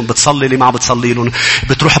بتبشرهم، بتصلي اللي ما عم بتصلي لهم،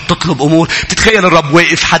 بتروح بتطلب أمور، بتتخيل الرب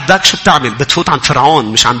واقف حدك، شو بتعمل؟ بتفوت عند فرعون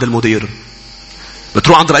مش عند المدير،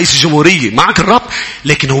 بتروح عند رئيس الجمهورية، معك الرب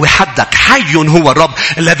لكن هو حدك. حي هو الرب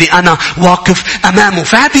الذي أنا واقف أمامه.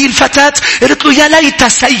 فهذه الفتاة قالت له يا ليت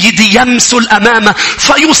سيدي يمثل أمامه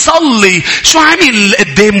فيصلي. شو عمل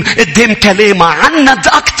قدام كلامه؟ عند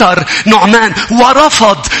أكتر نعمان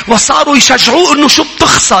ورفض، وصاروا يشجعوه إنه شو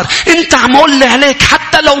بتخسر انت عمول اللي عليك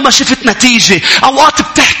حتى لو ما شفت نتيجة. أوقات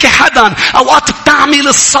بتحكي حدا، أوقات بتعمل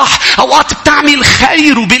الصح، أوقات بتعمل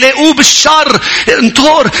خير وبيلاقوه بالشر.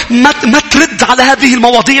 انطور ما ترد على هذه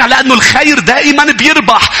المواضيع لأنه الخير دائما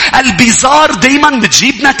بيربح. البزار دائما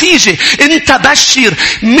بتجيب نتيجة. انت بشر،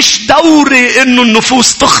 مش دوري انه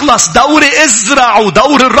النفوس تخلص، دوري ازرع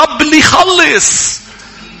ودور الرب اللي يخلص.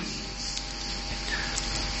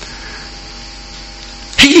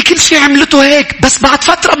 هي كل شيء عملته هيك. بس بعد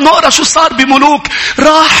فترة بنقرأ شو صار بملوك.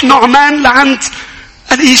 راح نعمان لعند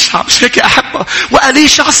أليشع، مش هيك يا أحبة؟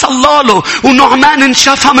 وأليشع صلى له ونعمان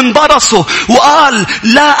انشفى من برصه وقال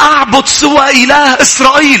لا أعبد سوى إله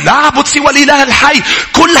إسرائيل، لا أعبد سوى الإله الحي.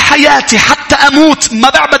 كل حياتي حتى أموت ما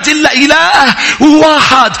بعبد إلا إله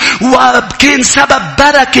واحد. وكان سبب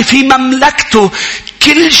بركة في مملكته.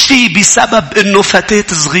 كل شيء بسبب إنه فتاة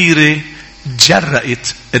صغيرة تجرأت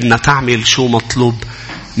إنها تعمل شو مطلوب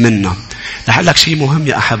منها. رح لك شيء مهم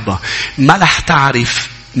يا أحبة، ما رح تعرف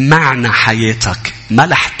معنى حياتك، ما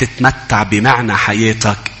رح تتمتع بمعنى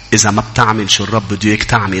حياتك إذا ما بتعمل شو الرب بده إياك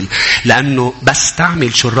تعمل. لأنه بس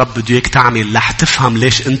تعمل شو الرب بده إياك تعمل رح تفهم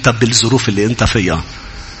ليش أنت بالظروف اللي أنت فيها.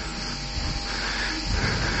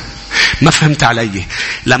 ما فهمت علي؟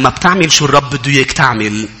 لما بتعمل شو الرب بده إياك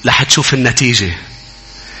تعمل رح تشوف النتيجة،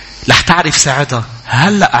 رح تعرف ساعتها.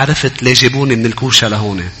 هلأ عرفت ليش جابوني من الكوشة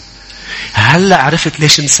لهون، هلأ عرفت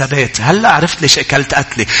ليش انسبيت، هلأ عرفت ليش أكلت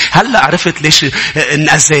قتلي، هلأ عرفت ليش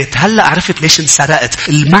انأذيت، هلأ عرفت ليش انسرقت.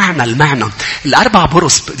 المعنى الأربع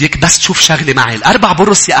برص. بديك بس تشوف شغلة معي. الأربع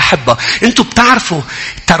برص يا أحبة، انتوا بتعرفوا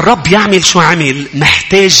الرب يعمل شو عمل.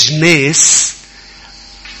 محتاج ناس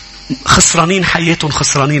خسرانين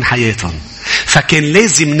حياتهم. فكان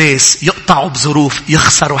لازم ناس يقطعوا بظروف،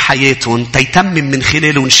 يخسروا حياتهم تيتمم من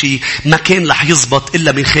خلالهم شيء ما كان رح يزبط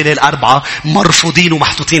إلا من خلال 4 مرفوضين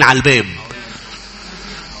ومحطوطين على الباب.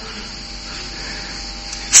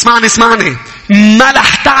 اسمعني، ما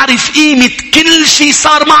رح تعرف قيمة كل شيء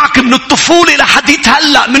صار معك من الطفولة لحديت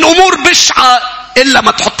هلأ من أمور بشعة إلا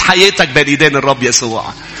ما تحط حياتك بين يدين الرب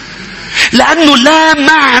يسوع. لأنه لا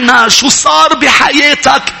معنى شو صار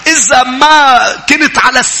بحياتك إذا ما كنت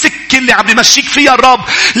على السكة اللي عم يمشيك فيها الرب.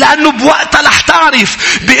 لأنه بوقتها رح تعرف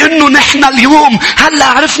بأنه نحن اليوم هلأ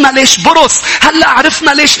عرفنا ليش برص، هلأ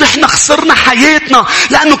عرفنا ليش نحن خسرنا حياتنا.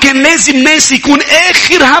 لأنه كان لازم ناس يكون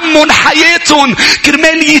آخر همهم حياتهم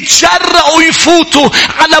كرمال يتجرأوا يفوتوا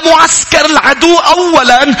على معسكر العدو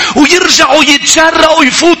أولا، ويرجعوا يتجرأوا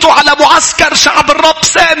يفوتوا على معسكر شعب الرب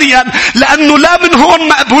ثانيا. لأنه لا من هون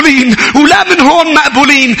مقبولين ولا من هون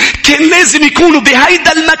مقبولين. كان لازم يكونوا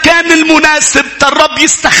بهيدا المكان المناسب الرب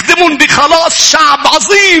يستخدمهم بخلاص شعب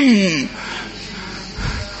عظيم.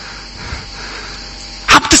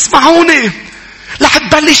 عم تسمعوني؟ رح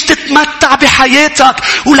تبلش تتمتع بحياتك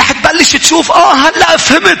ورح تبلش تشوف هلأ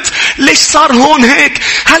فهمت ليش صار هون هيك،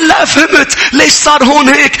 هلأ فهمت ليش صار هون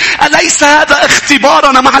هيك. أليس هذا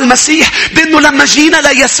اختبارنا مع المسيح بأنه لما جينا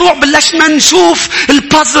ليسوع بلشنا نشوف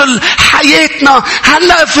البازل حياتنا.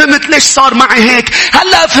 هلأ فهمت ليش صار معي هيك،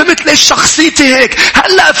 هلأ فهمت ليش شخصيتي هيك،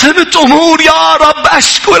 هلأ فهمت أمور. يا رب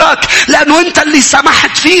أشكرك لأنه أنت اللي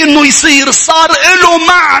سمحت فيه أنه يصير، صار له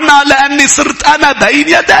معنى لأني صرت أنا بين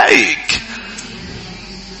يديك.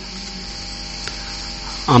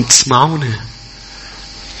 عم تسمعوني؟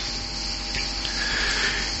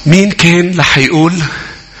 مين كان رح يقول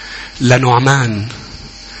لنعمان؟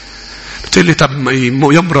 بتقولي طب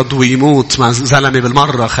يمرض ويموت مع زلمة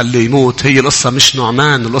بالمرة خليه يموت. هي القصة مش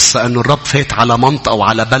نعمان، القصة أنه الرب فات على منطقة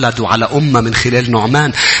وعلى بلد وعلى أمة من خلال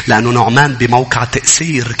نعمان. لأنه نعمان بموقع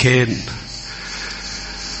تأثير كان.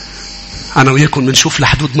 أنا وياكم بنشوف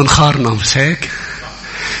لحدود منخارنا، مش هيك؟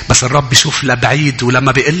 بس الرب بيشوف لبعيد.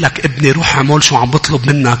 ولما بيقول لك ابني روح اعمل شو عم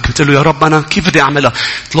بطلب منك، بتقول له يا رب أنا كيف بدي أعملها؟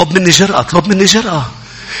 طلب مني جرأة، طلب مني جرأة.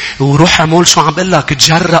 وروح اعمل شو عم بقول لك،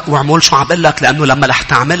 تجرأ واعمل شو عم بقول لك، لأنه لما رح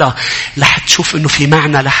تعملها رح تشوف إنه في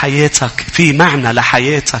معنى لحياتك، في معنى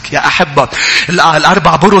لحياتك يا أحبة.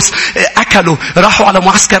 الأربع برص أكلوا، راحوا على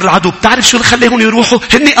معسكر العدو. بتعرف شو اللي خليهم يروحوا؟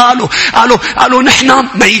 هني قالوا نحن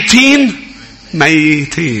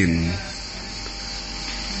ميتين.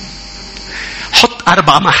 حط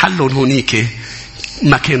 4 محلهم هونيك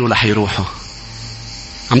ما كانوا رح يروحوا.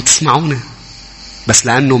 عم تسمعوني؟ بس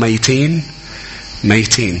لأنه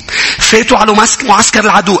ميتين فاتوا على معسكر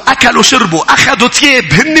العدو، أكلوا شربوا، أخذوا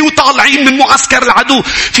ثياب هني وطالعين من معسكر العدو.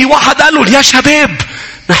 في واحد قالوا يا شباب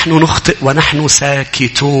نحن نخطئ ونحن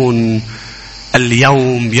ساكتون،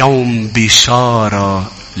 اليوم يوم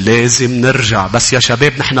بشارة، لازم نرجع. بس يا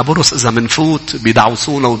شباب نحن برص إذا منفوت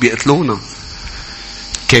بيدعوصونا وبيقتلونا.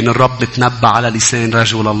 كان الرب متنبأ على لسان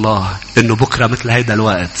رجل الله إنه بكرة مثل هيدا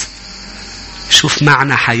الوقت. شوف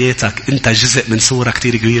معنى حياتك، أنت جزء من صورة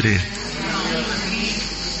كتير كبيرة.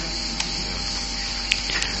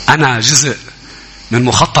 أنا جزء من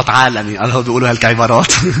مخطط عالمي. الله بيقولوا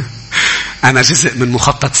هالكعبارات. أنا جزء من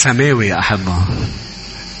مخطط سماوي يا أحبة.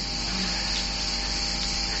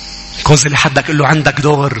 كوز اللي حدك قل له عندك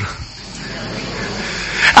دور.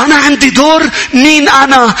 أنا عندي دور. مين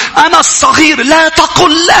أنا؟ أنا الصغير. لا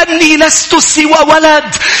تقل أني لست سوى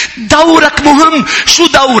ولد. دورك مهم. شو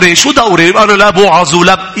دوري؟ أنا لا بوعظ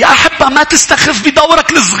ولا. يا أحبة ما تستخف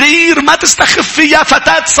بدورك الصغير. ما تستخف يا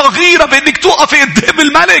فتاة صغيرة بأنك توقفي قدام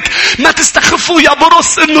الملك. ما تستخفوا يا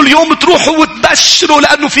برص إنه اليوم تروحوا وتبشروا،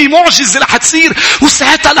 لأنه في معجزة رح تصير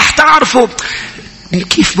وساعتها رح تعرفوا.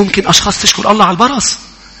 كيف ممكن أشخاص تشكر الله على البرص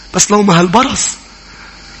بس لو ما هالبرص؟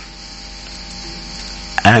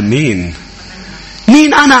 آمين.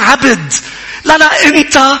 مين أنا؟ عبد. لا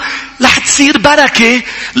أنت رح تصير بركة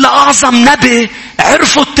لأعظم نبي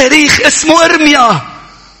عرفوا التاريخ اسمه إرميا.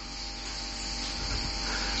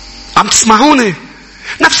 عم تسمعوني؟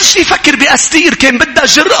 نفس الشيء فكر بأستير، كان بدها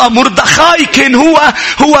جرأة. مردخاي كان هو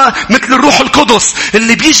مثل الروح القدس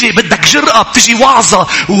اللي بيجي بدك جرأة، بتجي وعظة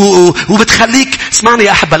وبتخليك. اسمعني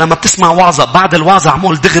يا أحبة، لما بتسمع وعظة بعد الوعظة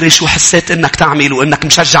عمول دغري شو حسيت انك تعمل وانك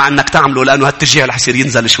مشجع انك تعمله، لأنه هالتشجيع رح يصير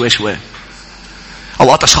ينزل شوي.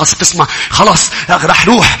 أوقات أشخاص بتسمع خلاص رح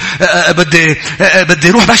روح، بدي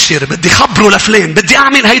روح بشر، بدي خبره لفلان، بدي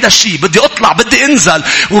أعمل هيدا الشيء، بدي أطلع، بدي أنزل،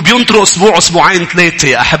 وبينطروا أسبوع أسبوعين 3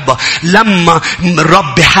 يا أحبة. لما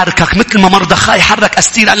الرب يحركك مثل ما مردخاي حرك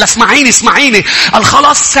أستير، قال اسمعيني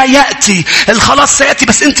الخلاص سيأتي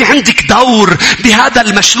بس أنت عندك دور بهذا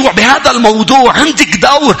المشروع، بهذا الموضوع عندك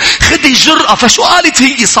دور. خدي جرأة. فشو قالت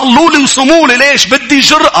هي؟ صلوا لي وصوموا لي. ليش بدي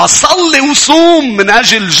جرأة؟ صلي وصوم من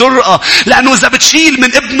أجل جرأة، لأنه إذا بتشيل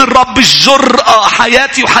من ابن الرب الجرأة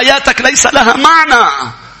حياتي وحياتك ليس لها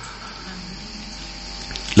معنى.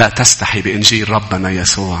 لا تستحي بإنجيل ربنا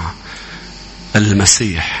يسوع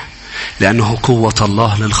المسيح، لأنه قوة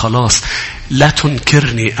الله للخلاص. لا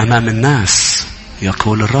تنكرني أمام الناس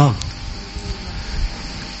يقول الرب.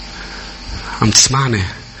 عم تسمعني؟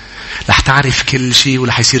 رح تعرف كل شيء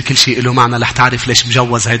ورح يصير كل شيء له معنى. رح تعرف ليش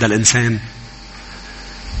مجوز هيدا الإنسان.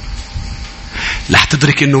 رح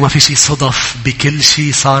تدرك إنه ما في شيء صدف بكل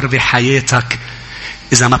شيء صار بحياتك.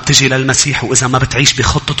 إذا ما بتجي للمسيح وإذا ما بتعيش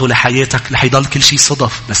بخطته لحياتك رح يضل كل شيء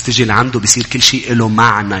صدف. بس تجي لعنده بيصير كل شيء له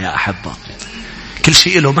معنى يا أحبة. كل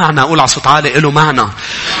شيء له معنى. أقول على صوت عالي له معنى.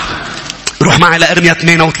 روح معي لإرميا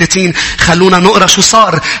 38. خلونا نقرأ شو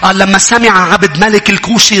صار. قال لما سمع عبدملك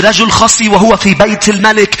الكوشي رجل خصي وهو في بيت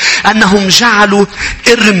الملك أنهم جعلوا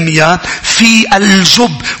إرميا في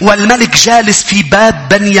الجب والملك جالس في باب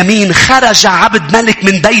بنيامين، خرج عبدملك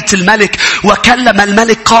من بيت الملك وكلم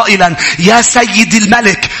الملك قائلا يا سيد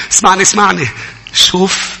الملك. اسمعني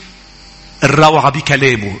شوف الروعة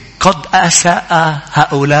بكلامه. قد أساء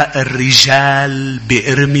هؤلاء الرجال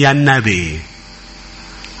بإرميا النبي.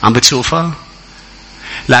 عم بتشوفها؟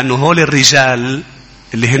 لأنه هول الرجال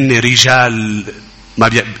اللي هن رجال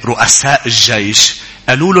رؤساء الجيش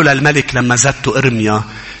قالوا له للملك لما زدتوا إرميا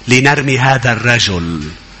لنرمي هذا الرجل.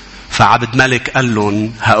 فعبدملك قال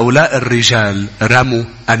لهم هؤلاء الرجال رموا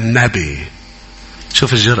النبي.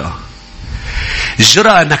 شوف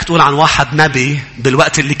الجرأة أنك تقول عن واحد نبي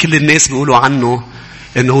بالوقت اللي كل الناس بيقولوا عنه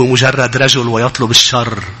إنه هو مجرد رجل ويطلب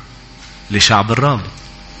الشر لشعب الرب.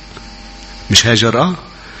 مش هي جرأة؟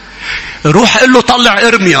 روح قل له طلع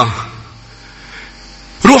إرميا.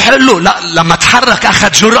 روح قل له. لا، لما تحرك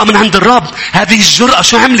أخذ جرأة من عند الرب. هذه الجرأة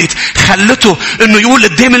شو عملت؟ خلته إنه يقول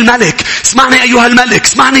قدام الملك: اسمعني أيها الملك،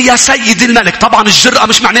 اسمعني يا سيد الملك. طبعا الجرأة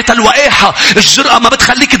مش معناتها الوقاحة. الجرأة ما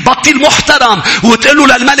بتخليك تبطل محترم وتقول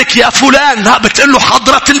له للملك يا فلان. لا، بتقول له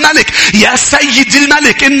حضرة الملك، يا سيد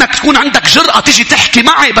الملك. إنك تكون عندك جرأة تيجي تحكي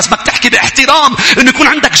معي، بس بدك تحكي باحترام. إنه يكون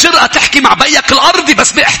عندك جرأة تحكي مع بيك الأرضي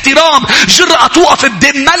بس باحترام. جرأة توقف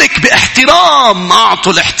قدام ملك باحترام.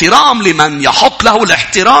 أعطوا الاحترام لمن يحق له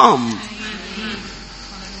الاحترام.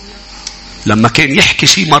 لما كان يحكي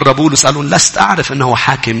شيء مرة بولس قالوا: لست أعرف أنه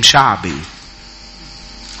حاكم شعبي.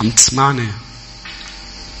 عم تسمعني؟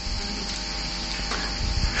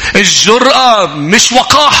 الجرأة مش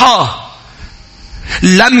وقاحة.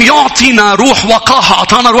 لم يعطينا روح وقاحة،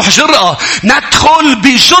 أعطانا روح جرأة. ندخل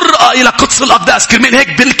بجرأة إلى قدس الأقداس. كرمال هيك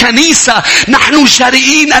بالكنيسة نحن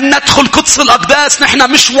جريئين أن ندخل قدس الأقداس.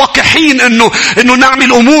 نحن مش واقحين إنه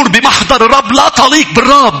نعمل أمور بمحضر الرب لا تليق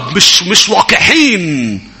بالرب. مش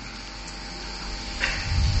واقحين.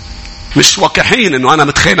 مش واقحين إنه أنا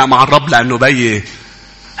متخانق مع الرب لأنه بيي.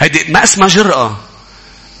 هيدي ما اسمها جرأة.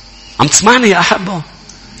 عم تسمعني يا أحبة؟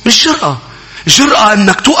 مش جرأة. جرأة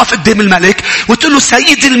انك توقف قدام الملك وتقول له: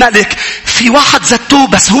 سيد الملك، في واحد زتوه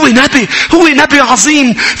بس هو نبي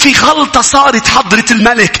عظيم. في غلطة صارت حضرة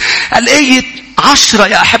الملك. الآية 10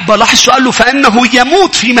 يا أحبة لاحظ شو قال له: فإنه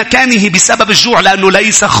يموت في مكانه بسبب الجوع لأنه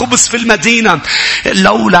ليس خبز في المدينة.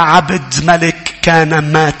 لولا عبد ملك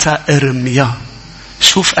كان مات إرميا.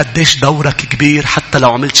 شوف قديش دورك كبير حتى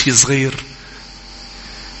لو عملت شيء صغير.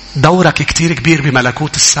 دورك كتير كبير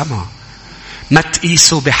بملكوت السماء. ما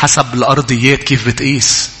تقيسوا بحسب الأرضيات كيف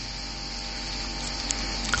بتقيس.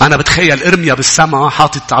 أنا بتخيل إرميا بالسماء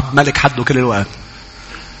حاطط عبدملك حده كل الوقت.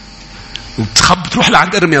 بتروح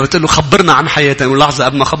لعند إرميا وتقول له: خبرنا عن حياتي. ولحظة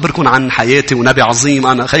قبل ما أخبركم عن حياتي ونبي عظيم،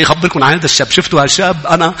 أنا خلي أخبركم عن هذا الشاب. شفتوا هالشاب؟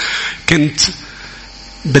 أنا كنت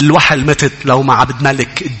بالوحي المتت لو ما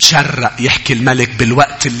عبدملك تجرأ يحكي الملك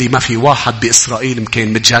بالوقت اللي ما في واحد بإسرائيل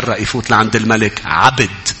مكان متجرأ يفوت لعند الملك. عبد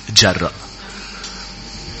تجرأ.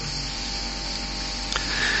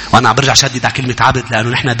 وأنا عم برجع شدد على كلمة عبد لأنه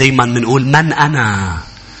نحن دايما بنقول: من أنا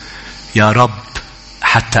يا رب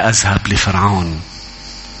حتى أذهب لفرعون؟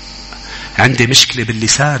 عندي مشكلة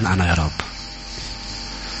باللسان أنا يا رب.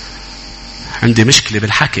 عندي مشكلة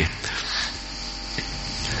بالحكي.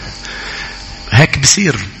 هيك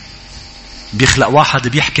بصير بيخلق واحد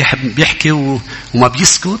بيحكي وما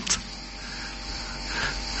بيسكت.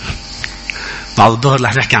 بعد الظهر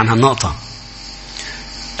رح نحكي عن هالنقطة.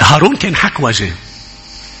 هارون كان حكوجة،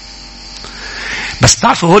 بس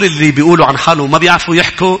تعرفوا هول اللي بيقولوا عن حالهم ما بيعرفوا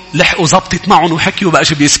يحكوا، لحقوا زبطت معهم وحكيوا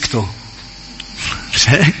وبقاش بيسكتوا. مش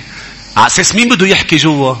هيك؟ على أساس مين بده يحكي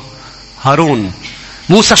جوا؟ هارون.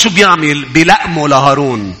 موسى شو بيعمل؟ بيلقموا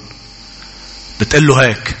لهارون. بتقول له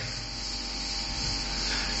هيك.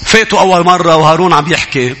 فاتوا أول مرة وهارون عم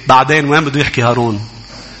يحكي. بعدين وين بده يحكي هارون؟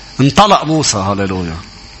 انطلق موسى. هاليلويا.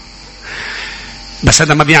 بس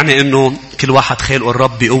هذا ما بيعني انه كل واحد خالق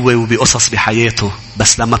الرب بقوة وبقصص بحياته.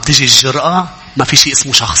 بس لما بتيجي الجرأة ما في شيء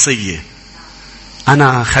اسمه شخصية.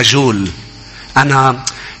 انا خجول، انا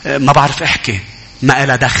ما بعرف احكي، ما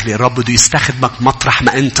إلها دخلي. الرب بده يستخدمك مطرح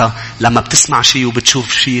ما انت لما بتسمع شيء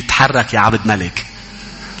وبتشوف شيء. تحرك يا عبد ملك.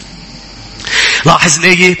 لاحظ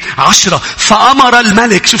الآية 10. فأمر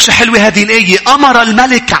الملك. شوف شو حلوة هذه الآية. أمر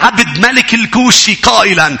الملك عبد ملك الكوشي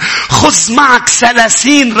قائلا: خذ معك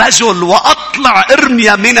 30 رجل وأطلع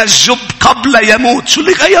إرميا من الجب قبل يموت. شو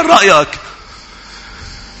اللي غير رأيك؟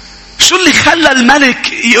 شو اللي خلى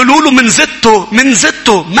الملك يقولوا له من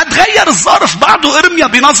زته؟ ما تغير الظرف. بعده إرميا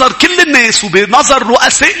بنظر كل الناس وبنظر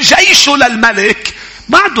رؤساء جيشه للملك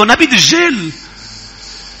بعده نبي دجال.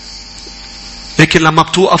 لكن لما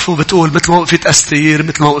بتوقفوا بتقول مثل ما وقفت أستير،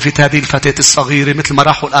 مثل ما وقفت هذه الفتاة الصغيرة، مثل ما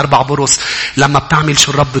راحوا الأربع برص، لما بتعمل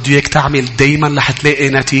شو الرب بده اياك تعمل دايما رح تلاقي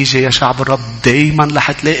نتيجة يا شعب الرب. دايما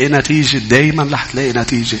رح تلاقي نتيجة. دايما رح تلاقي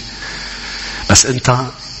نتيجة. بس انت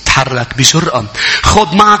تحرك بجرأة.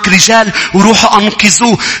 خذ معك رجال وروحوا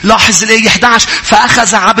أنقذوه. لاحظ الآية 11.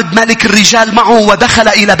 فأخذ عبد ملك الرجال معه ودخل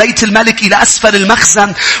إلى بيت الملك إلى أسفل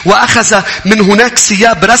المخزن، وأخذ من هناك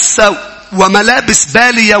ثياب رسة وملابس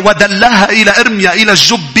بالية ودلها إلى إرميا إلى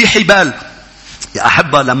الجب بحبال. يا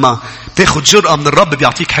أحبة لما تاخد جرأة من الرب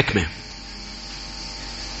بيعطيك حكمة.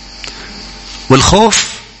 والخوف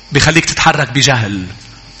بيخليك تتحرك بجهل.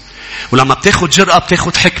 ولما بتاخد جرأة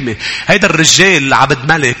بتاخد حكمة. هيدا الرجال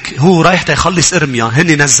عبد ملك هو رايح يخلص إرميا.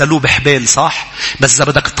 هني نزلوه بحبال صح؟ بس إذا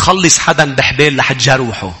بدك تخلص حدا بحبال رح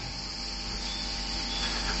تجروحه.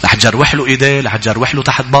 رح تجروح له إيديه، رح تجروح له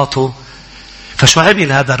تحت باطه. فشو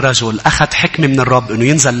عمل هذا الرجل؟ أخذ حكمة من الرب إنه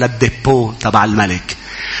ينزل للديبو تبع الملك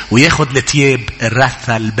وياخد الثياب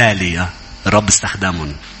الرثة البالية الرب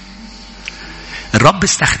استخدمهم. الرب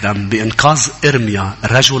استخدم بإنقاذ إرميا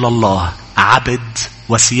رجل الله عبد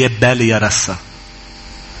وثياب بالية رسة.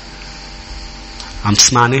 عم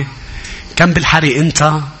تسمعني؟ كم بالحري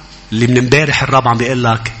انت اللي من امبارح الرب عم بيقول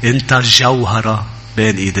لك انت جوهرة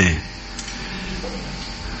بين ايديه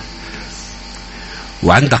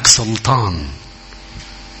وعندك سلطان.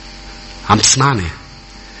 عم تسمعني؟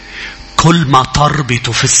 كل ما تربط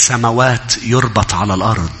في السماوات يربط على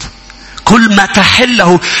الأرض. كل ما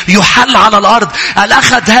تحله يحل على الأرض. قال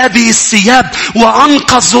أخذ هذه الثياب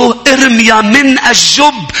وأنقذوا إرميا من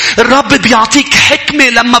الجب. الرب بيعطيك حكمة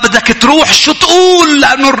لما بدك تروح شو تقول،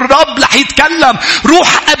 لأنه الرب رح يتكلم.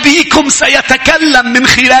 روح أبيكم سيتكلم من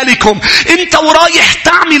خلالكم. انت ورايح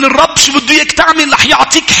تعمل الرب شو بده اياك تعمل، رح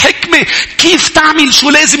يعطيك حكمة كيف تعمل، شو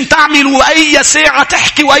لازم تعمل، وأي ساعة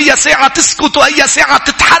تحكي وأي ساعة تسكت وأي ساعة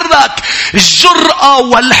تتحرك. الجرأة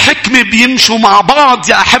والحكمة بيمشوا مع بعض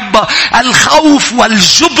يا أحبة. الخوف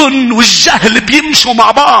والجبن والجهل بيمشوا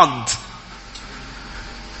مع بعض.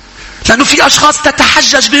 لأنه في أشخاص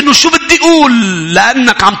تتحجج بأنه شو بدي أقول،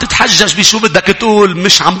 لأنك عم تتحجج بشو بدك تقول،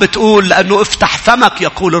 مش عم بتقول. لأنه افتح فمك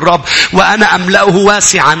يقول الرب وأنا أملأه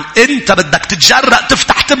واسعا. أنت بدك تتجرأ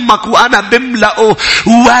تفتح تمك وأنا بملأه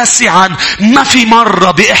واسعا. ما في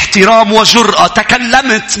مرة باحترام وجرأة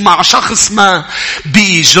تكلمت مع شخص ما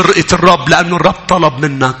بجرأة الرب، لأنه الرب طلب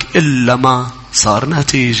منك إلا ما صار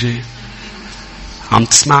نتيجة. عم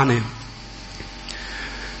تسمعني؟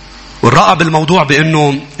 والرائع بالموضوع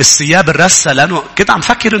بأنه الثياب الرسة، لأنه كده عم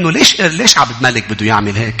فكر أنه ليش عبدملك بده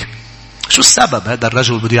يعمل هيك؟ شو السبب هذا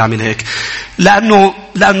الرجل بده يعمل هيك؟ لأنه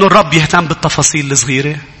الرب يهتم بالتفاصيل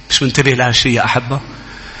الصغيرة. مش منتبه لهالشيء يا أحبة؟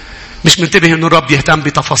 مش منتبه أنه الرب يهتم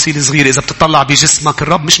بتفاصيل صغيرة. إذا بتطلع بجسمك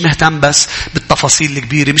الرب مش مهتم بس بالتفاصيل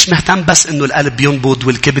الكبيرة. مش مهتم بس أنه القلب ينبض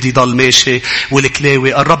والكبد يضل ماشي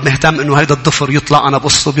والكلاوي. الرب مهتم أنه هيدا الضفر يطلع أنا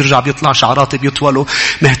بقصه بيرجع بيطلع شعراتي بيطولوا.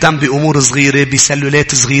 مهتم بأمور صغيرة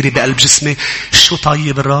بسلولات صغيرة بقلب جسمي. شو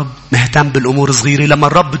طيب الرب مهتم بالأمور صغيرة. لما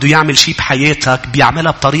الرب بده يعمل شيء بحياتك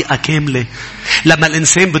بيعملها بطريقة كاملة. لما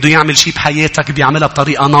الإنسان بده يعمل شيء بحياتك بيعملها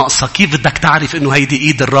بطريقة ناقصة. كيف بدك تعرف أنه هيدي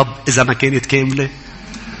إيد الرب إذا ما كانت كاملة؟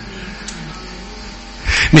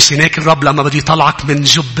 مش هناك الرب لما بده يطلعك من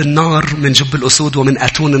جب النار، من جب الأسود ومن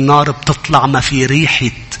أتون النار، بتطلع ما في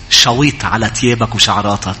ريحة شويط على ثيابك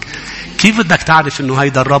وشعراتك. كيف بدك تعرف انه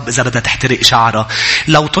هيدا الرب اذا بدها تحترق شعره؟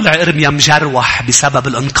 لو طلع إرميا مجروح بسبب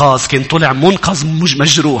الانقاذ كان طلع منقذ مش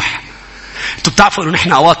مجروح. انتوا بتعرفوا انه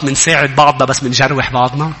نحن اوقات منساعد بعضنا بس منجروح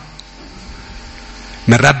بعضنا،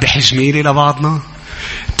 منربح جميلة لبعضنا.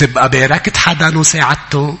 تبقى باركت حدا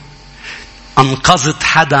وساعدته، انقذت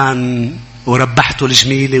حدا وربحته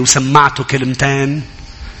الجميلة وسمعته كلمتين.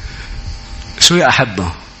 شو يا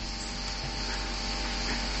أحبه؟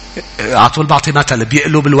 عطول بعطي مثل،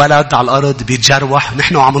 بيقلب الولد على الأرض بيتجروح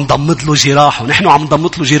ونحن عم نضمد له جراح ونحن عم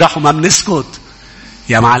نضمد له جراح وما بنسكت.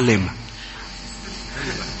 يا معلم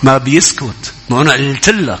ما بيسكت. ما أنا قلت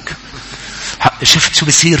لك شفت شو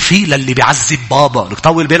بيصير فيه للي بيعذب بابا. لك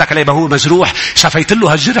طول بالك عليه ما هو مجروح. شفيت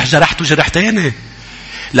له هالجرح جرحته جرح تاني.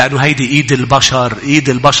 لأنه هيدي إيد البشر. إيد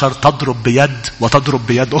البشر تضرب بيد وتضرب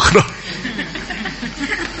بيد أخرى.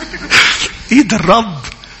 إيد الرب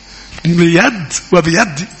بيد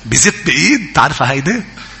وبيد بزت بإيد. تعرفها هيدي؟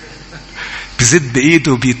 بزت بإيد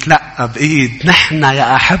وبيتلقى بإيد. نحن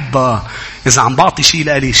يا أحبة إذا عم بعطي شيء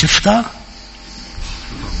لألي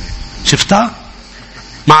شفتها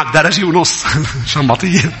معك درجة ونص شو عم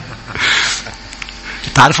بعطيه.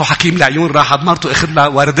 تعرفوا حكيم العيون راح عند مرته اخذ لها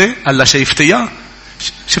وردة، قال لها شايفتيها؟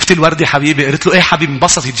 شفتي الوردة حبيبي؟ قلت له ايه حبيبي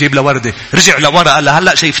انبسط يتجيب له وردة. رجع لورا قال لها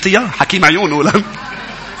هلا شايفتيها؟ حكيم عيون ولا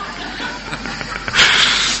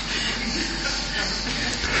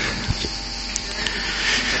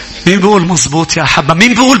مين بيقول مزبوط يا حبا؟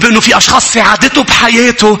 مين بيقول بأنه في أشخاص ساعدته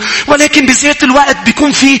بحياته ولكن بذات الوقت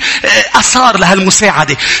بيكون في أثار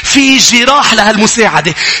لهالمساعدة، في جراح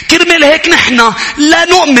لهالمساعدة. كرمال هيك نحن لا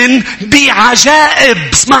نؤمن بعجائب،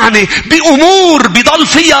 اسمعني، بأمور بيضل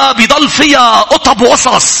فيها قطب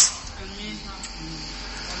وقصص،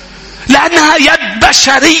 لأنها يد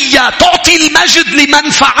بشرية تعطي المجد لمن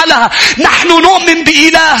فعلها. نحن نؤمن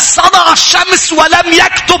بإله صنع الشمس ولم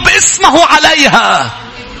يكتب اسمه عليها.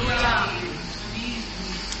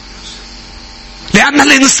 لأن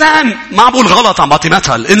الإنسان، ما بقول غلط، عم بعطي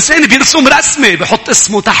مثل، الإنسان بيرسم رسمة بيحط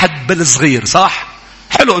اسمه تحت بالصغير، صح؟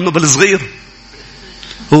 حلو إنه بالصغير.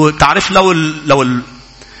 هو تعرف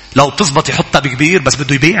لو بتزبط يحطها بكبير بس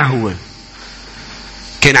بده يبيع. هو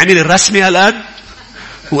كان عمل الرسمة هالقد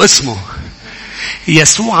واسمه.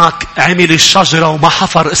 يسوعك عمل الشجرة وما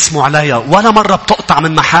حفر اسمه عليها ولا مرة بتقطع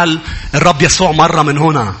من محل. الرب يسوع مرة من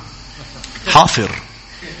هنا حافر.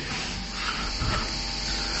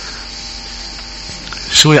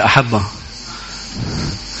 شو يا أحبة؟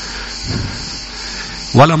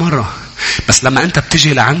 ولا مرة. بس لما أنت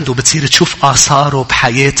بتجي لعنده بتصير تشوف آثاره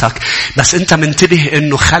بحياتك. بس أنت منتبه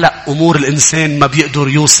إنه خلق أمور الإنسان ما بيقدر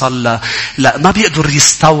يوصل لا ما بيقدر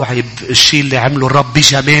يستوعب الشيء اللي عمله الرب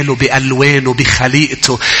بجماله بألوانه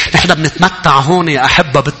بخليقته. نحن بنتمتع هون يا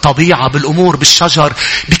أحبة بالطبيعة بالأمور بالشجر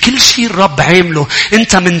بكل شيء الرب عامله.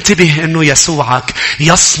 أنت منتبه إنه يسوعك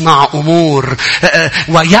يصنع أمور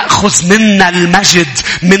ويأخذ منا المجد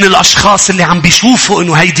من الأشخاص اللي عم بيشوفوا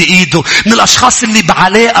إنه هيدي إيده، من الأشخاص اللي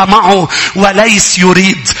بعلاقة معه وليس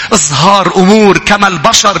يريد إظهار أمور كما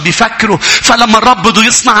البشر بيفكروا. فلما الرب بده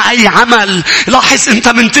يصنع أي عمل لاحظ أنت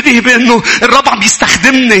منتبه بأنه الرب عم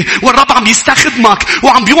بيستخدمني والرب عم بيستخدمك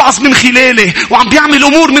وعم بيوعظ من خلالي وعم بيعمل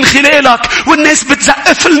أمور من خلالك والناس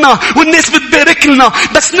بتزقف لنا والناس بتبارك لنا.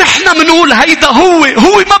 بس نحن منقول هيدا هو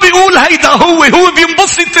ما بيقول هيدا هو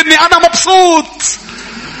بينبسط أني أنا مبسوط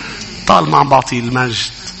طال ما عم بعطي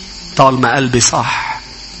المجد، طال ما قلبي صح.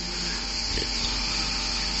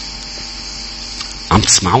 عم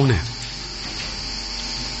تسمعوني؟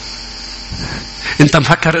 انت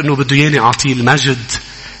مفكر انه بده ياني اعطيه المجد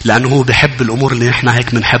لانه هو بحب الامور اللي نحن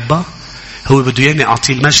هيك منحبها؟ هو بده ياني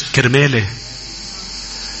اعطيه المجد كرمالي،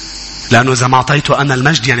 لانه اذا ما اعطيته انا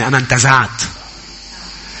المجد يعني انا انتزعت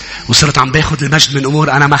وصرت عم باخد المجد من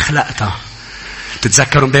امور انا ما خلقتها.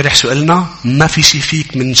 تتذكروا امبارح شو قلنا؟ ما في شي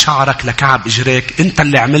فيك من شعرك لكعب اجراك انت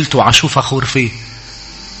اللي عملته عشو فخور فيه.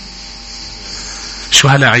 شو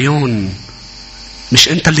هالعيون؟ مش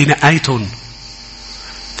انت اللي نقيتهم.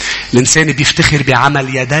 الانسان بيفتخر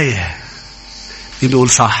بعمل يديه. بيقول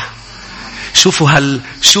صح. شوفوا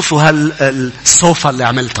الصوفة اللي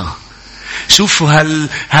عملتها. شوفوا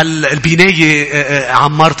البناية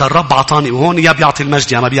عمرتها. الرب عطاني وهون يا بيعطي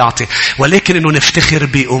المجد يا ما بيعطي. ولكن انه نفتخر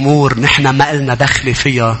بأمور نحن ما قلنا دخل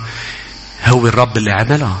فيها هو الرب اللي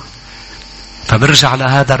عملها. فبرجع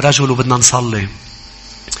لهذا الرجل وبدنا نصلي.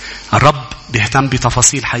 الرب بيهتم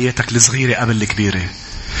بتفاصيل حياتك الصغيرة قبل الكبيرة.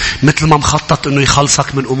 مثل ما مخطط انه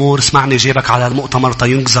يخلصك من امور، اسمعني جيبك على المؤتمر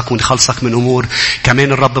تينقذك ويخلصك من امور،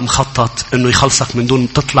 كمان الرب مخطط انه يخلصك من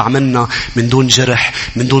دون تطلع منها، من دون جرح،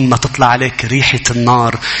 من دون ما تطلع عليك ريحة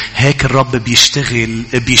النار. هيك الرب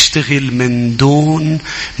بيشتغل من دون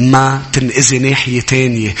ما تنأذي ناحية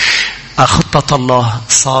تانية. خطة الله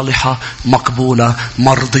صالحة مقبولة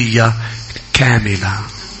مرضية كاملة.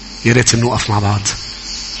 يا ريت نوقف مع بعض.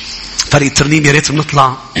 فريق الترنيم يا ريت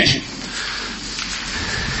نطلع.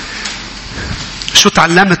 شو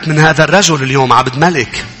تعلمت من هذا الرجل اليوم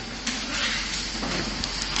عبدملك؟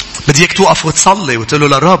 بدي اياك توقف وتصلي وتقول له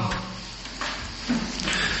للرب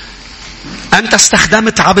أنت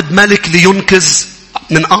استخدمت عبدملك لينقذ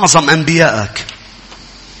من أعظم أنبيائك،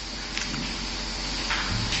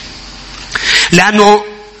 لأنه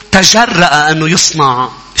تجرأ أنه يصنع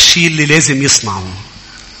الشيء اللي لازم يصنعه.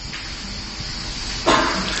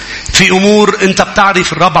 في أمور أنت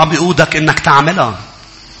بتعرف الرب عم بيقودك إنك تعملها،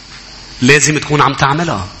 لازم تكون عم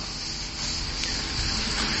تعملها.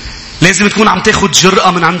 لازم تكون عم تاخد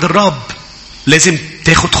جرأة من عند الرب. لازم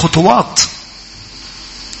تاخد خطوات.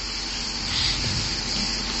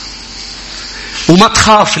 وما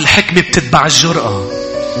تخاف، الحكمة بتتبع الجرأة.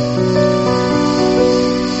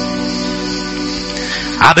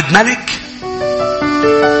 عبدملك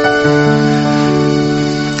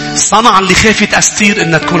صنع اللي خافت أستير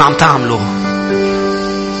إنها تكون عم تعمله.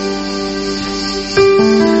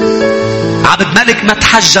 عبدملك ما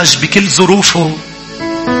تحجج بكل ظروفه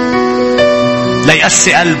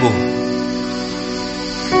ليقسي قلبه.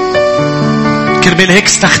 كرمال هيك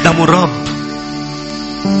استخدموا الرب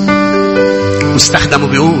واستخدموا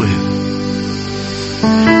بقوة.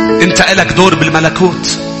 انت إلك دور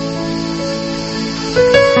بالملكوت.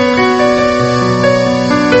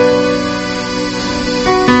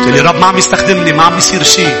 تقول لي رب ما عم يستخدمني، ما عم يصير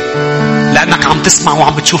شيء، لأنك عم تسمع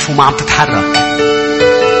وعم بتشوف وما عم تتحرك.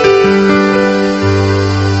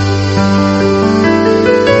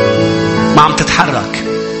 ما عم تتحرك.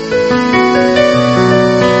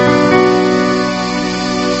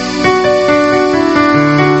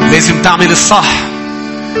 لازم تعمل الصح.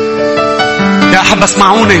 يا أحب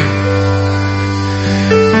اسمعوني،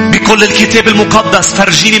 بكل الكتاب المقدس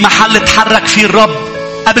فرجيني محل تحرك فيه الرب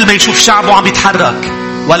قبل ما يشوف شعبه عم يتحرك.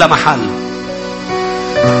 ولا محل.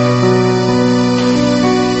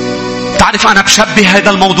 تعرف أنا بشبه هذا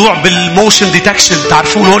الموضوع بالموشن ديتكشن.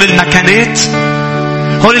 تعرفون هول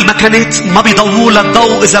المكانات ما بيضووا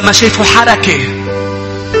للضوء إذا ما شافوا حركة.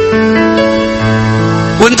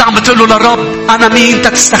 وانت عم بتقول له للرب أنا مين انت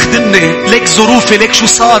تستخدمني؟ ليك ظروفي، ليك شو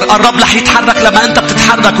صار. الرب رح يتحرك لما انت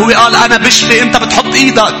بتتحرك. هو قال أنا بشفي، انت بتحط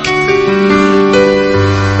ايدك.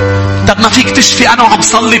 طب ما فيك تشفي أنا وعم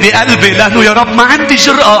صلي بقلبي؟ لأنه يا رب ما عندي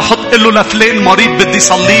جرأة أحط له لفلان مريض بدي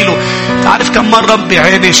صلي له. تعرف كم مرة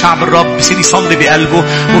بعيني شعب الرب بصير يصلي بقلبه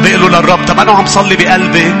وبيقولوا للرب طب أنا وعم صلي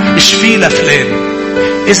بقلبي اشفي لفلان.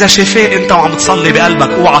 إذا شفاه أنت وعم تصلي بقلبك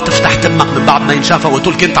اوعى تفتح تمك من بعد ما ينشفى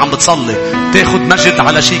وتقول كنت عم بتصلي تاخد مجد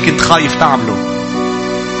على شيء كنت خايف تعمله.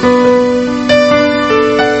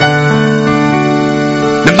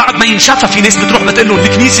 من بعد ما ينشفى في ناس بتروح بتقلهم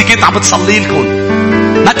الكنيسة كنت عم بتصلي لكم.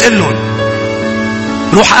 ما تقلهم،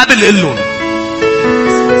 روح قابل قلهم،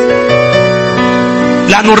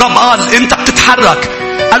 لأنه الرب قال أنت بتتحرك.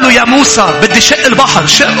 قال له يا موسى بدي شق البحر،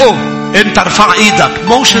 شقه. أنت ارفع إيدك،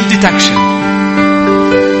 موشن ديتكشن.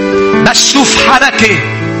 بس شوف حركة،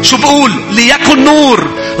 شو بقول؟ ليكن نور.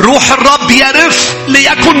 روح الرب يرف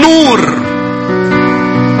ليكن نور.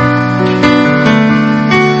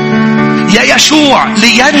 يا يشوع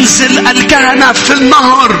لينزل الكهنة في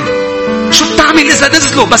النهر. شو بتعمل إذا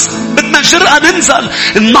نزلوا؟ بس بدنا جرأة ننزل.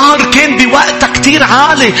 النهر كان بوقتها كتير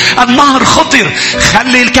عالي، النهر خطر.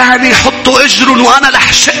 خلي الكهنة يحطوا اجرهم وانا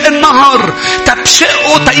رح شق النهر.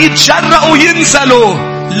 تبشقوا تيتجرأوا ينزلوا.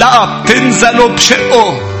 لا، بتنزلوا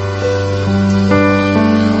بشقوا.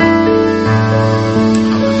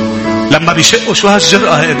 لما بيشقوا شو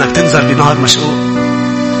هالجرأة هي انك تنزل بنهر مشقوق؟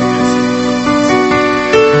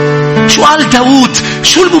 شو قال داود؟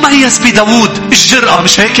 شو المميز بداود؟ الجرأة،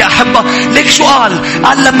 مش هيك يا أحبة؟ ليك شو قال؟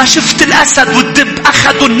 قال لما شفت الأسد والدب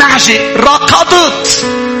أخذوا النعجة ركضت.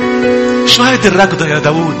 شو هيدي الركضة يا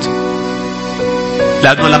داود؟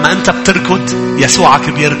 لأنه لما أنت بتركض يسوعك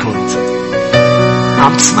بيركض.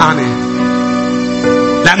 عم تسمعني؟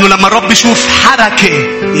 لأنه لما الرب يشوف حركة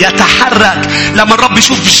يتحرك، لما الرب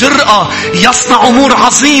يشوف جرأة يصنع أمور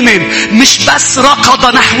عظيمة. مش بس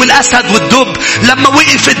ركض نحو الأسد والدب، لما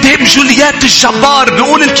وقف قدام جوليات الجبار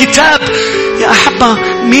بيقول الكتاب يا أحبة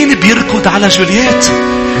مين بيركض على جوليات؟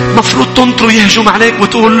 مفروض تنطروا يهجم عليك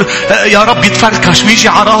وتقول يا رب يتفركش ويجي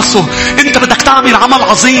على راسه. انت بدك تعمل عمل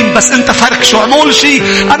عظيم بس انت فركش وعمول شيء.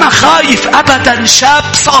 انا خايف ابدا. شاب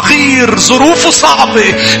صغير ظروفه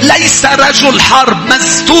صعبة، ليس رجل حرب،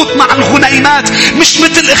 مسدود مع الغنيمات، مش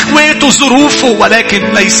مثل اخواته ظروفه،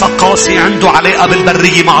 ولكن ليس قاسي، عنده علاقة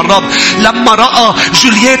بالبرية مع الرب. لما رأى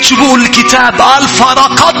جوليات شو بيقول الكتاب؟ قال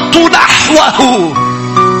فركضت نحوه.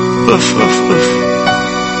 اف اف اف،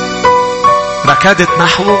 ركضت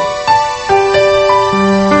نحوه.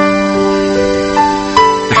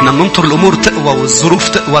 نحن بننطر الأمور تقوى والظروف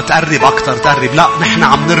تقوى تقرب أكتر تقرب. لا، نحن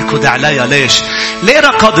عم نركض عليها. ليش؟ ليه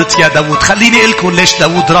ركضت يا داود؟ خليني أقولكم ليش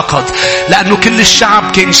داود ركض. لأنه كل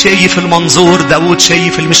الشعب كان شايف المنظور، داود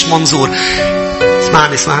شايف المش منظور.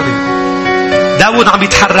 اسمعني. داود عم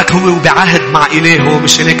يتحرك هو وبعهد مع إلهه،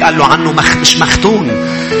 مش هيك قال له عنه مش مختون.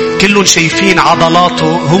 كلهم شايفين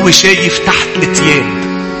عضلاته، هو شايف تحت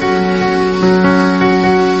الثياب.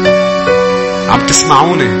 عم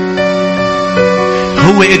تسمعوني؟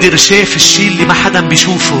 هو قدر شاف الشيء اللي ما حدا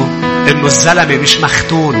بيشوفه، انه الزلمة مش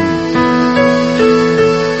مختون.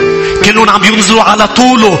 كلهم عم ينظروا على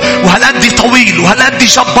طوله وهالقد طويل وهالقد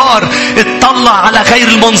جبار. اطلع على غير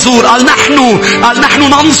المنظور. قال نحن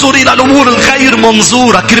ننظر إلى الأمور الغير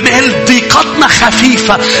منظورة. كرمال ضيقتنا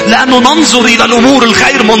خفيفة لأنه ننظر إلى الأمور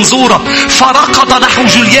الغير منظورة. فركض نحو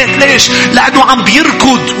جوليات. ليش؟ لأنه عم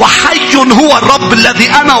بيركض وحي هو الرب الذي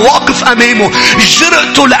أنا واقف أمامه.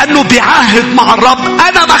 جرأته لأنه بعهد مع الرب.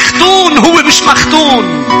 أنا مختون، هو مش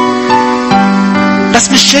مختون. بس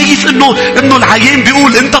مش شايف انه العيان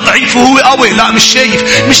بيقول انت ضعيف وهو قوي. لا، مش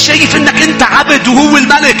شايف انك انت عبد وهو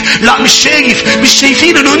الملك. لا، مش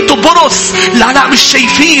شايفين انه انتوا برص. لا، مش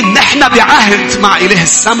شايفين. نحن بعهد مع اله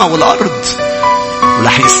السماء والارض،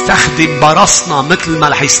 ورح يستخدم برصنا مثل ما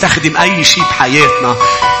رح يستخدم اي شيء بحياتنا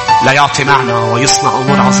ليعطي معنا ويصنع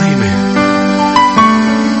امور عظيمة.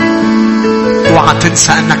 اوعى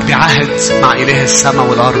تنسى انك بعهد مع اله السماء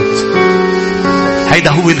والارض.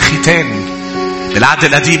 هيدا هو الختان. العهد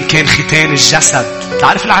القديم كان ختان الجسد.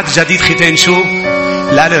 تعرف العهد الجديد ختان شو؟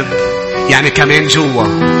 القلب. يعني كمان جوا.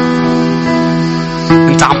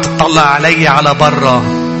 انت عم تطلع علي على برا،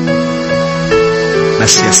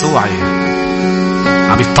 بس يسوعي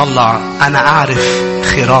عم يطلع. انا اعرف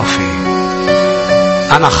خرافي،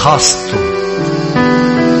 انا خاصته.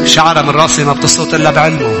 شعره من راسي ما بتسقط الا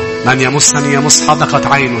بعلمه. من يمسني يمس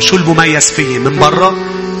حدقة عينه. شو المميز فيي من برا؟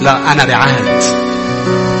 لا، انا بعهد.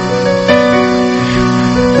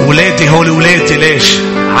 ولادي هول ولادي. ليش؟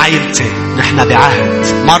 عائلتي نحن بعهد.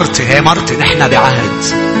 مرتي هي مرتي نحن بعهد.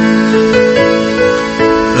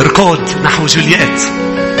 اركض نحو جوليات.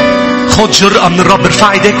 خد جرأة من الرب.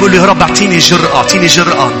 ارفع ايديك وقول يا رب اعطيني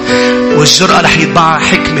جرأة. والجرأة رح يتبعها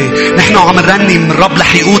حكمة. نحن عم نرنم من الرب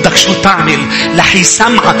رح يقودك شو تعمل. رح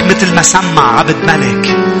يسمعك مثل ما سمع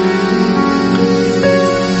عبدملك.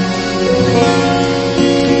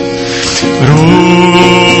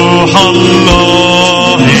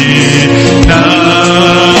 الله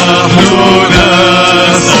نحن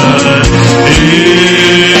نسأل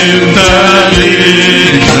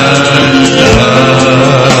امتلكنا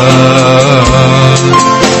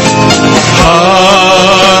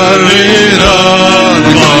حررا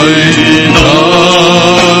بين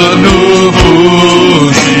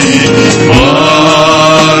النفوس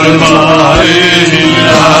وارفع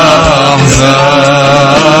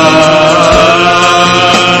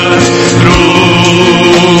الأحزان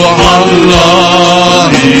روح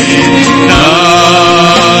الله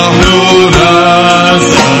نحن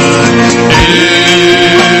نسأل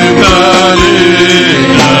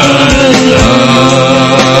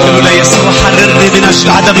قولوا له يسوع حررني من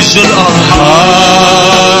عدم الجرأة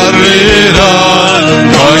حررا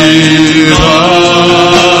غير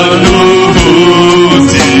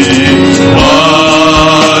النفوس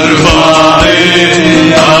وارفع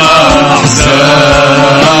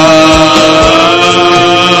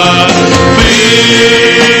الأحزان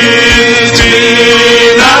بيتنا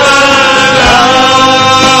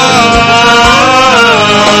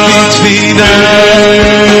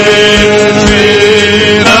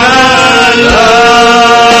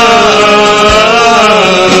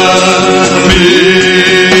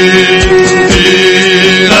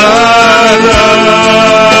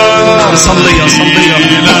صلي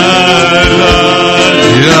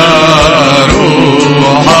يا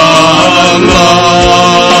روح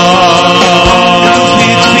الله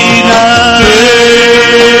فينا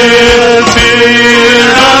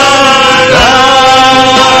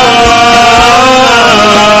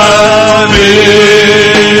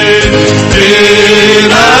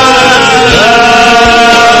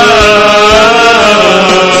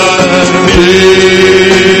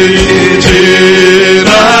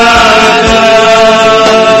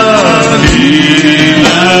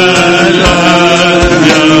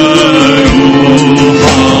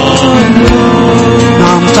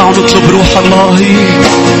نطلب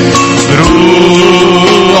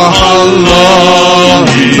روح الله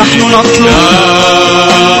نحن نطلب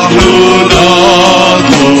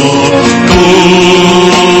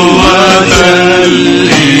قوة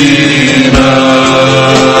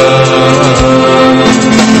الإيمان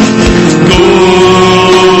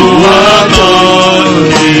قوة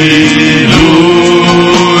تنقل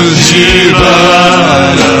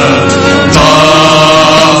الجبال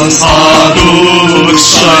تصعد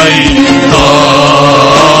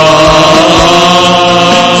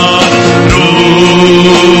الشيطان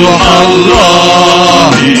روح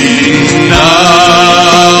الله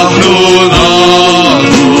نحن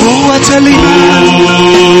نطلب قوة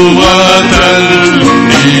الإيمان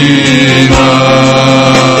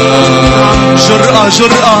جرأة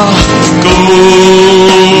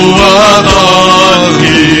قوة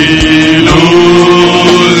تنقل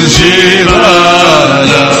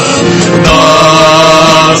الجبال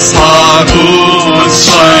تصعد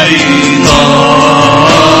الشيطان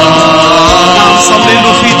صلي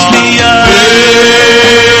له فيت فيا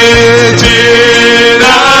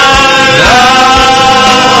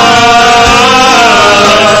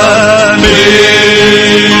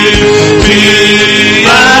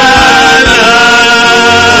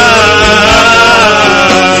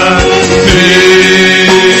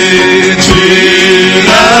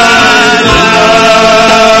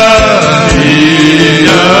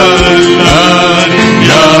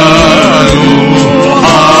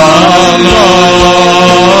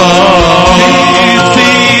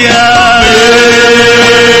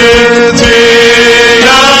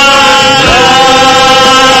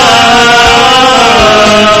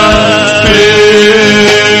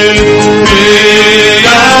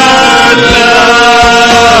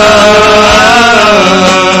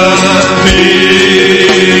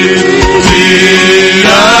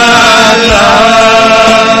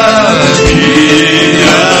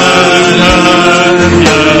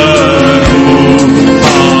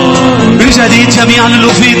جميعا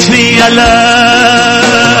للوفيت في الآن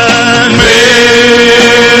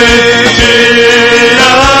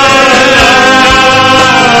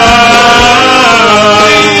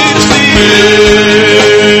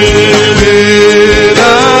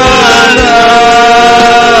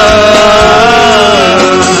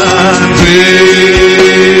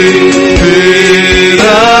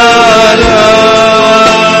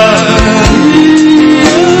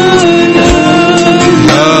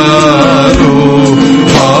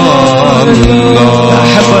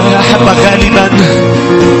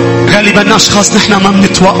غالبا أشخاص نحن ما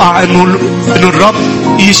بنتوقع إنه الرب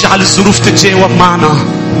يجعل الظروف تتجاوب معنا.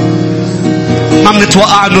 ما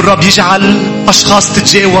بنتوقع إنه الرب يجعل أشخاص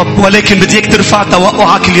تتجاوب، ولكن بديك ترفع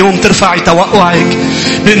توقعك اليوم. ترفعي توقعك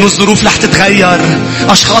بأنه الظروف رح تتغير،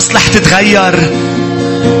 أشخاص رح تتغير،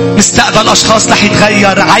 مستقبل أشخاص رح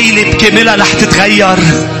يتغير، عائلة بكاملها رح تتغير،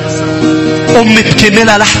 أم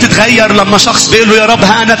بكاملها رح تتغير. لما شخص بيقوله يا رب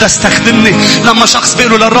ها أنا تستخدمني، لما شخص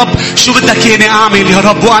بيقوله للرب شو بدك ياني أعمل يا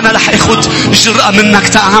رب، وأنا رح أخذ جرأة منك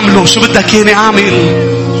تعمله. شو بدك ياني أعمل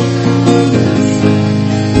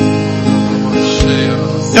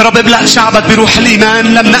يا رب؟ ابلع شعبك بروح الإيمان.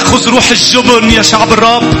 لم نأخذ روح الجبن يا شعب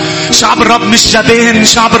الرب. شعب الرب مش جبان،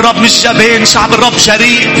 شعب الرب مش جبان، شعب الرب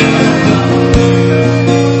جريء.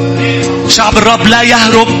 شعب الرب لا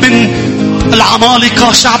يهرب من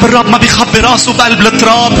العمالقة. شعب الرب ما بيخبي راسه بقلب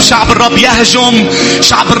التراب. شعب الرب يهجم.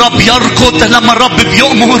 شعب الرب يركض لما الرب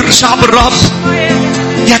بيؤمر. شعب الرب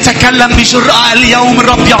يتكلم بجرأة. اليوم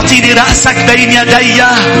الرب يعطيني رأسك بين يدي.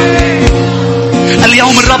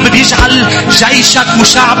 اليوم الرب بيجعل جيشك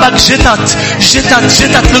وشعبك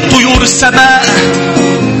جتت للطيور السماء،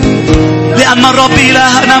 لأن الرب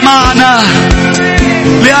إلهنا معنا،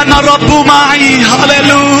 لأن الرب معي.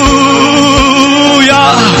 هللويا.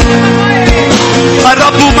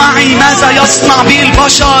 الرب معي. ماذا يصنع بي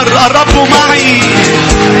البشر؟ الرب معي.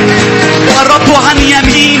 الرب عن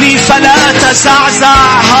يميني فلا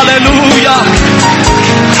أتزعزع. هللويا.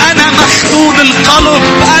 أنا مختون القلب،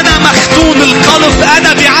 أنا مختون القلب.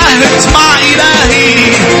 أنا بعهد مع إلهي،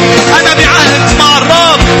 أنا بعهد مع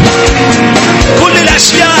الرب. كل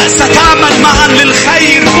الأشياء ستعمل معا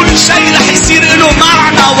للخير، كل شيء رح يصير له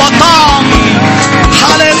معنى وطعم.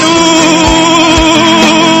 هللويا.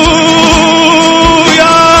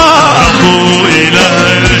 رب إله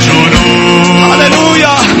الجنود،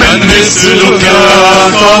 هللويا. من مثلك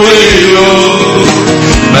قوي،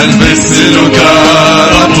 من مثلك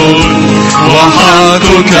رب،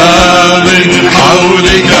 وحدك من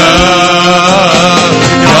حولك.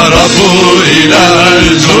 يا رب إله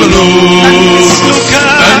الجنود،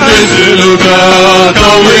 من مثلك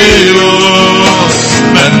قوي،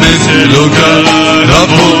 من مثلك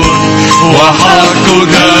رب،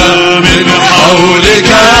 وحدك من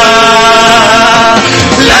حولك.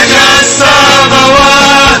 لك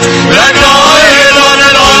السماوات، لك أيضا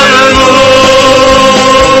الأرض،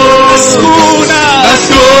 مسكونة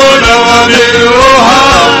وملؤها،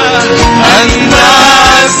 أنت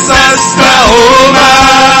أسستهما.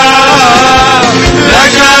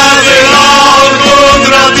 لك ذراع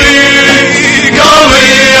القدرة،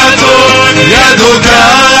 قوية يدك،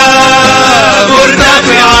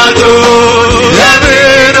 مرتفعة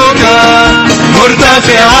يمينك،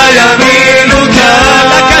 مرتفعة يمينك.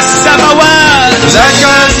 لك السماوات، لك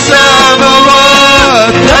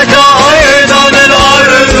السماوات، لك أيضا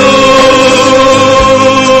الأرض،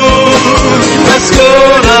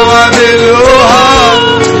 مسكونة وملؤها،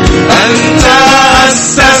 أنت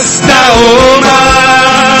أسستهما.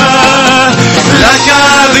 لك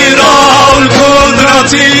ذراع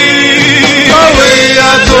القدرة،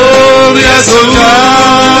 قوية يدك،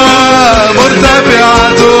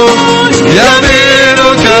 مرتفعة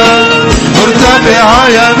يمينك، مرتفعة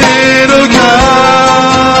يمينك.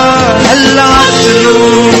 العدل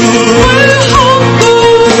والحق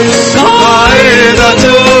قاعدة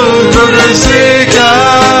كرسيك،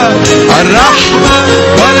 الرحمة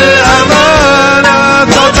والأمانة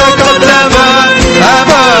تتقدمان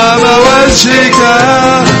أمام وجهك.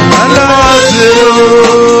 العدل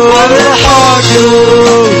والحق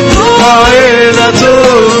قاعدة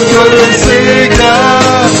كرسيك،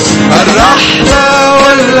 الرحمة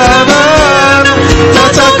والأمانة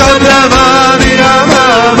تتقدمان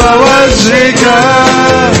أمام وجهك.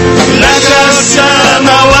 لك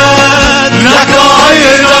السماوات، لك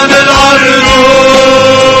أيضا الأرض،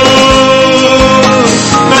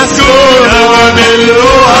 مسكونة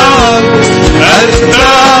وملؤها، أنت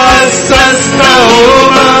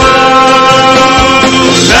أسستهما.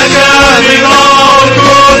 لك ذراع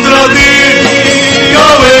القدرة،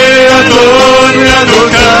 قوية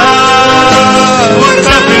يدك،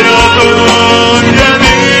 مرتفعة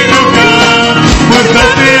يمينك،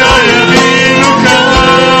 مرتفعة يمينك.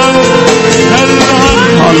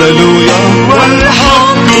 هللويا.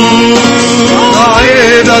 والحق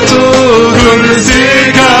قاعدة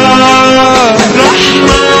كرسيك،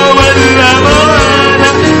 الرحمة والأمانة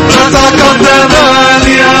تتقدمان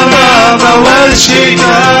أمام وجهك.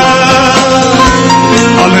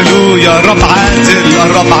 هللويا. الرب عادل،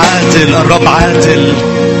 الرب عادل، الرب عادل.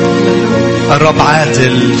 الرب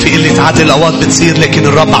عادل. في قلة عدل أوقات بتصير، لكن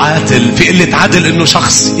الرب عادل. في قلة عدل إنه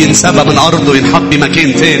شخص ينسبى من أرضه ينحط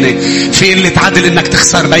بمكان تاني. في قلة عدل إنك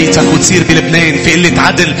تخسر بيتك وتصير بلبنان. في قلة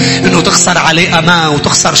عدل إنه تخسر علاقة ما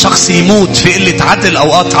وتخسر شخص يموت. في قلة عدل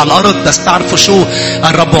أوقات على الأرض. بس تعرفوا شو؟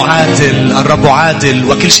 الرب عادل. الرب عادل،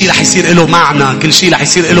 وكل شيء رح يصير له معنى. كل شيء رح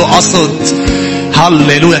يصير له قصد.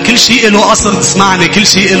 هاللويا. كل شيء له قصد. اسمعني، كل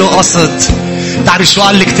شيء له قصد. تعرف شو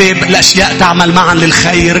قال الكتاب؟ الأشياء تعمل معا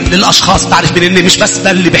للخير للأشخاص. تعرف من إني مش بس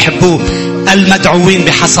للي بيحبوه، المدعوين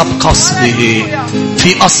بحسب قصده.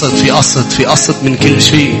 في قصد، في قصد، في قصد من كل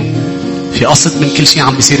شيء. في قصد من كل شيء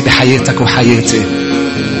عم بيصير بحياتك وحياتي.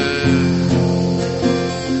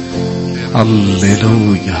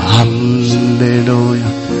 هاللويا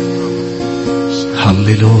هاللويا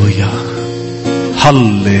هاللويا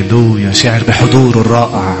هاللويا. شعر بحضوره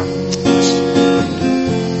الرائع.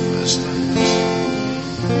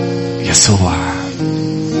 يسوع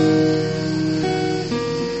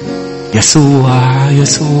يسوع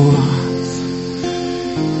يسوع.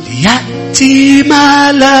 ليأتي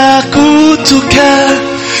ملكوتك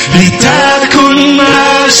لتكن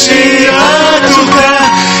مشيئتك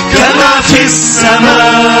كما في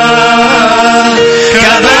السماء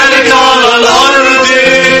كذلك على الأرض.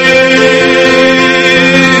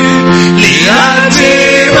 ليأتي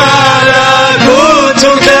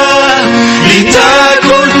ملكوتك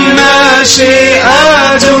لتكن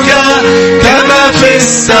مشيئتك كما في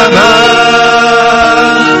السماء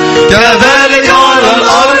كذلك على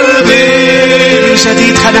الأرض. من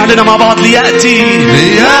جديد خلينا نعلن مع بعض. ليأتي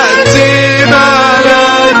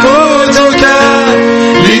ملكوتك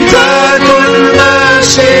لتكن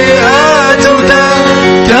مشيئتك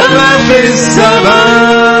كما في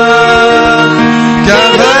السماء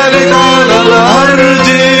كذلك على الأرض.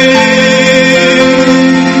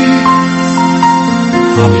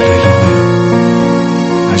 هللويا.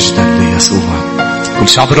 مجدا ليسوع. كل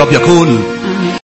شعب الرب يقول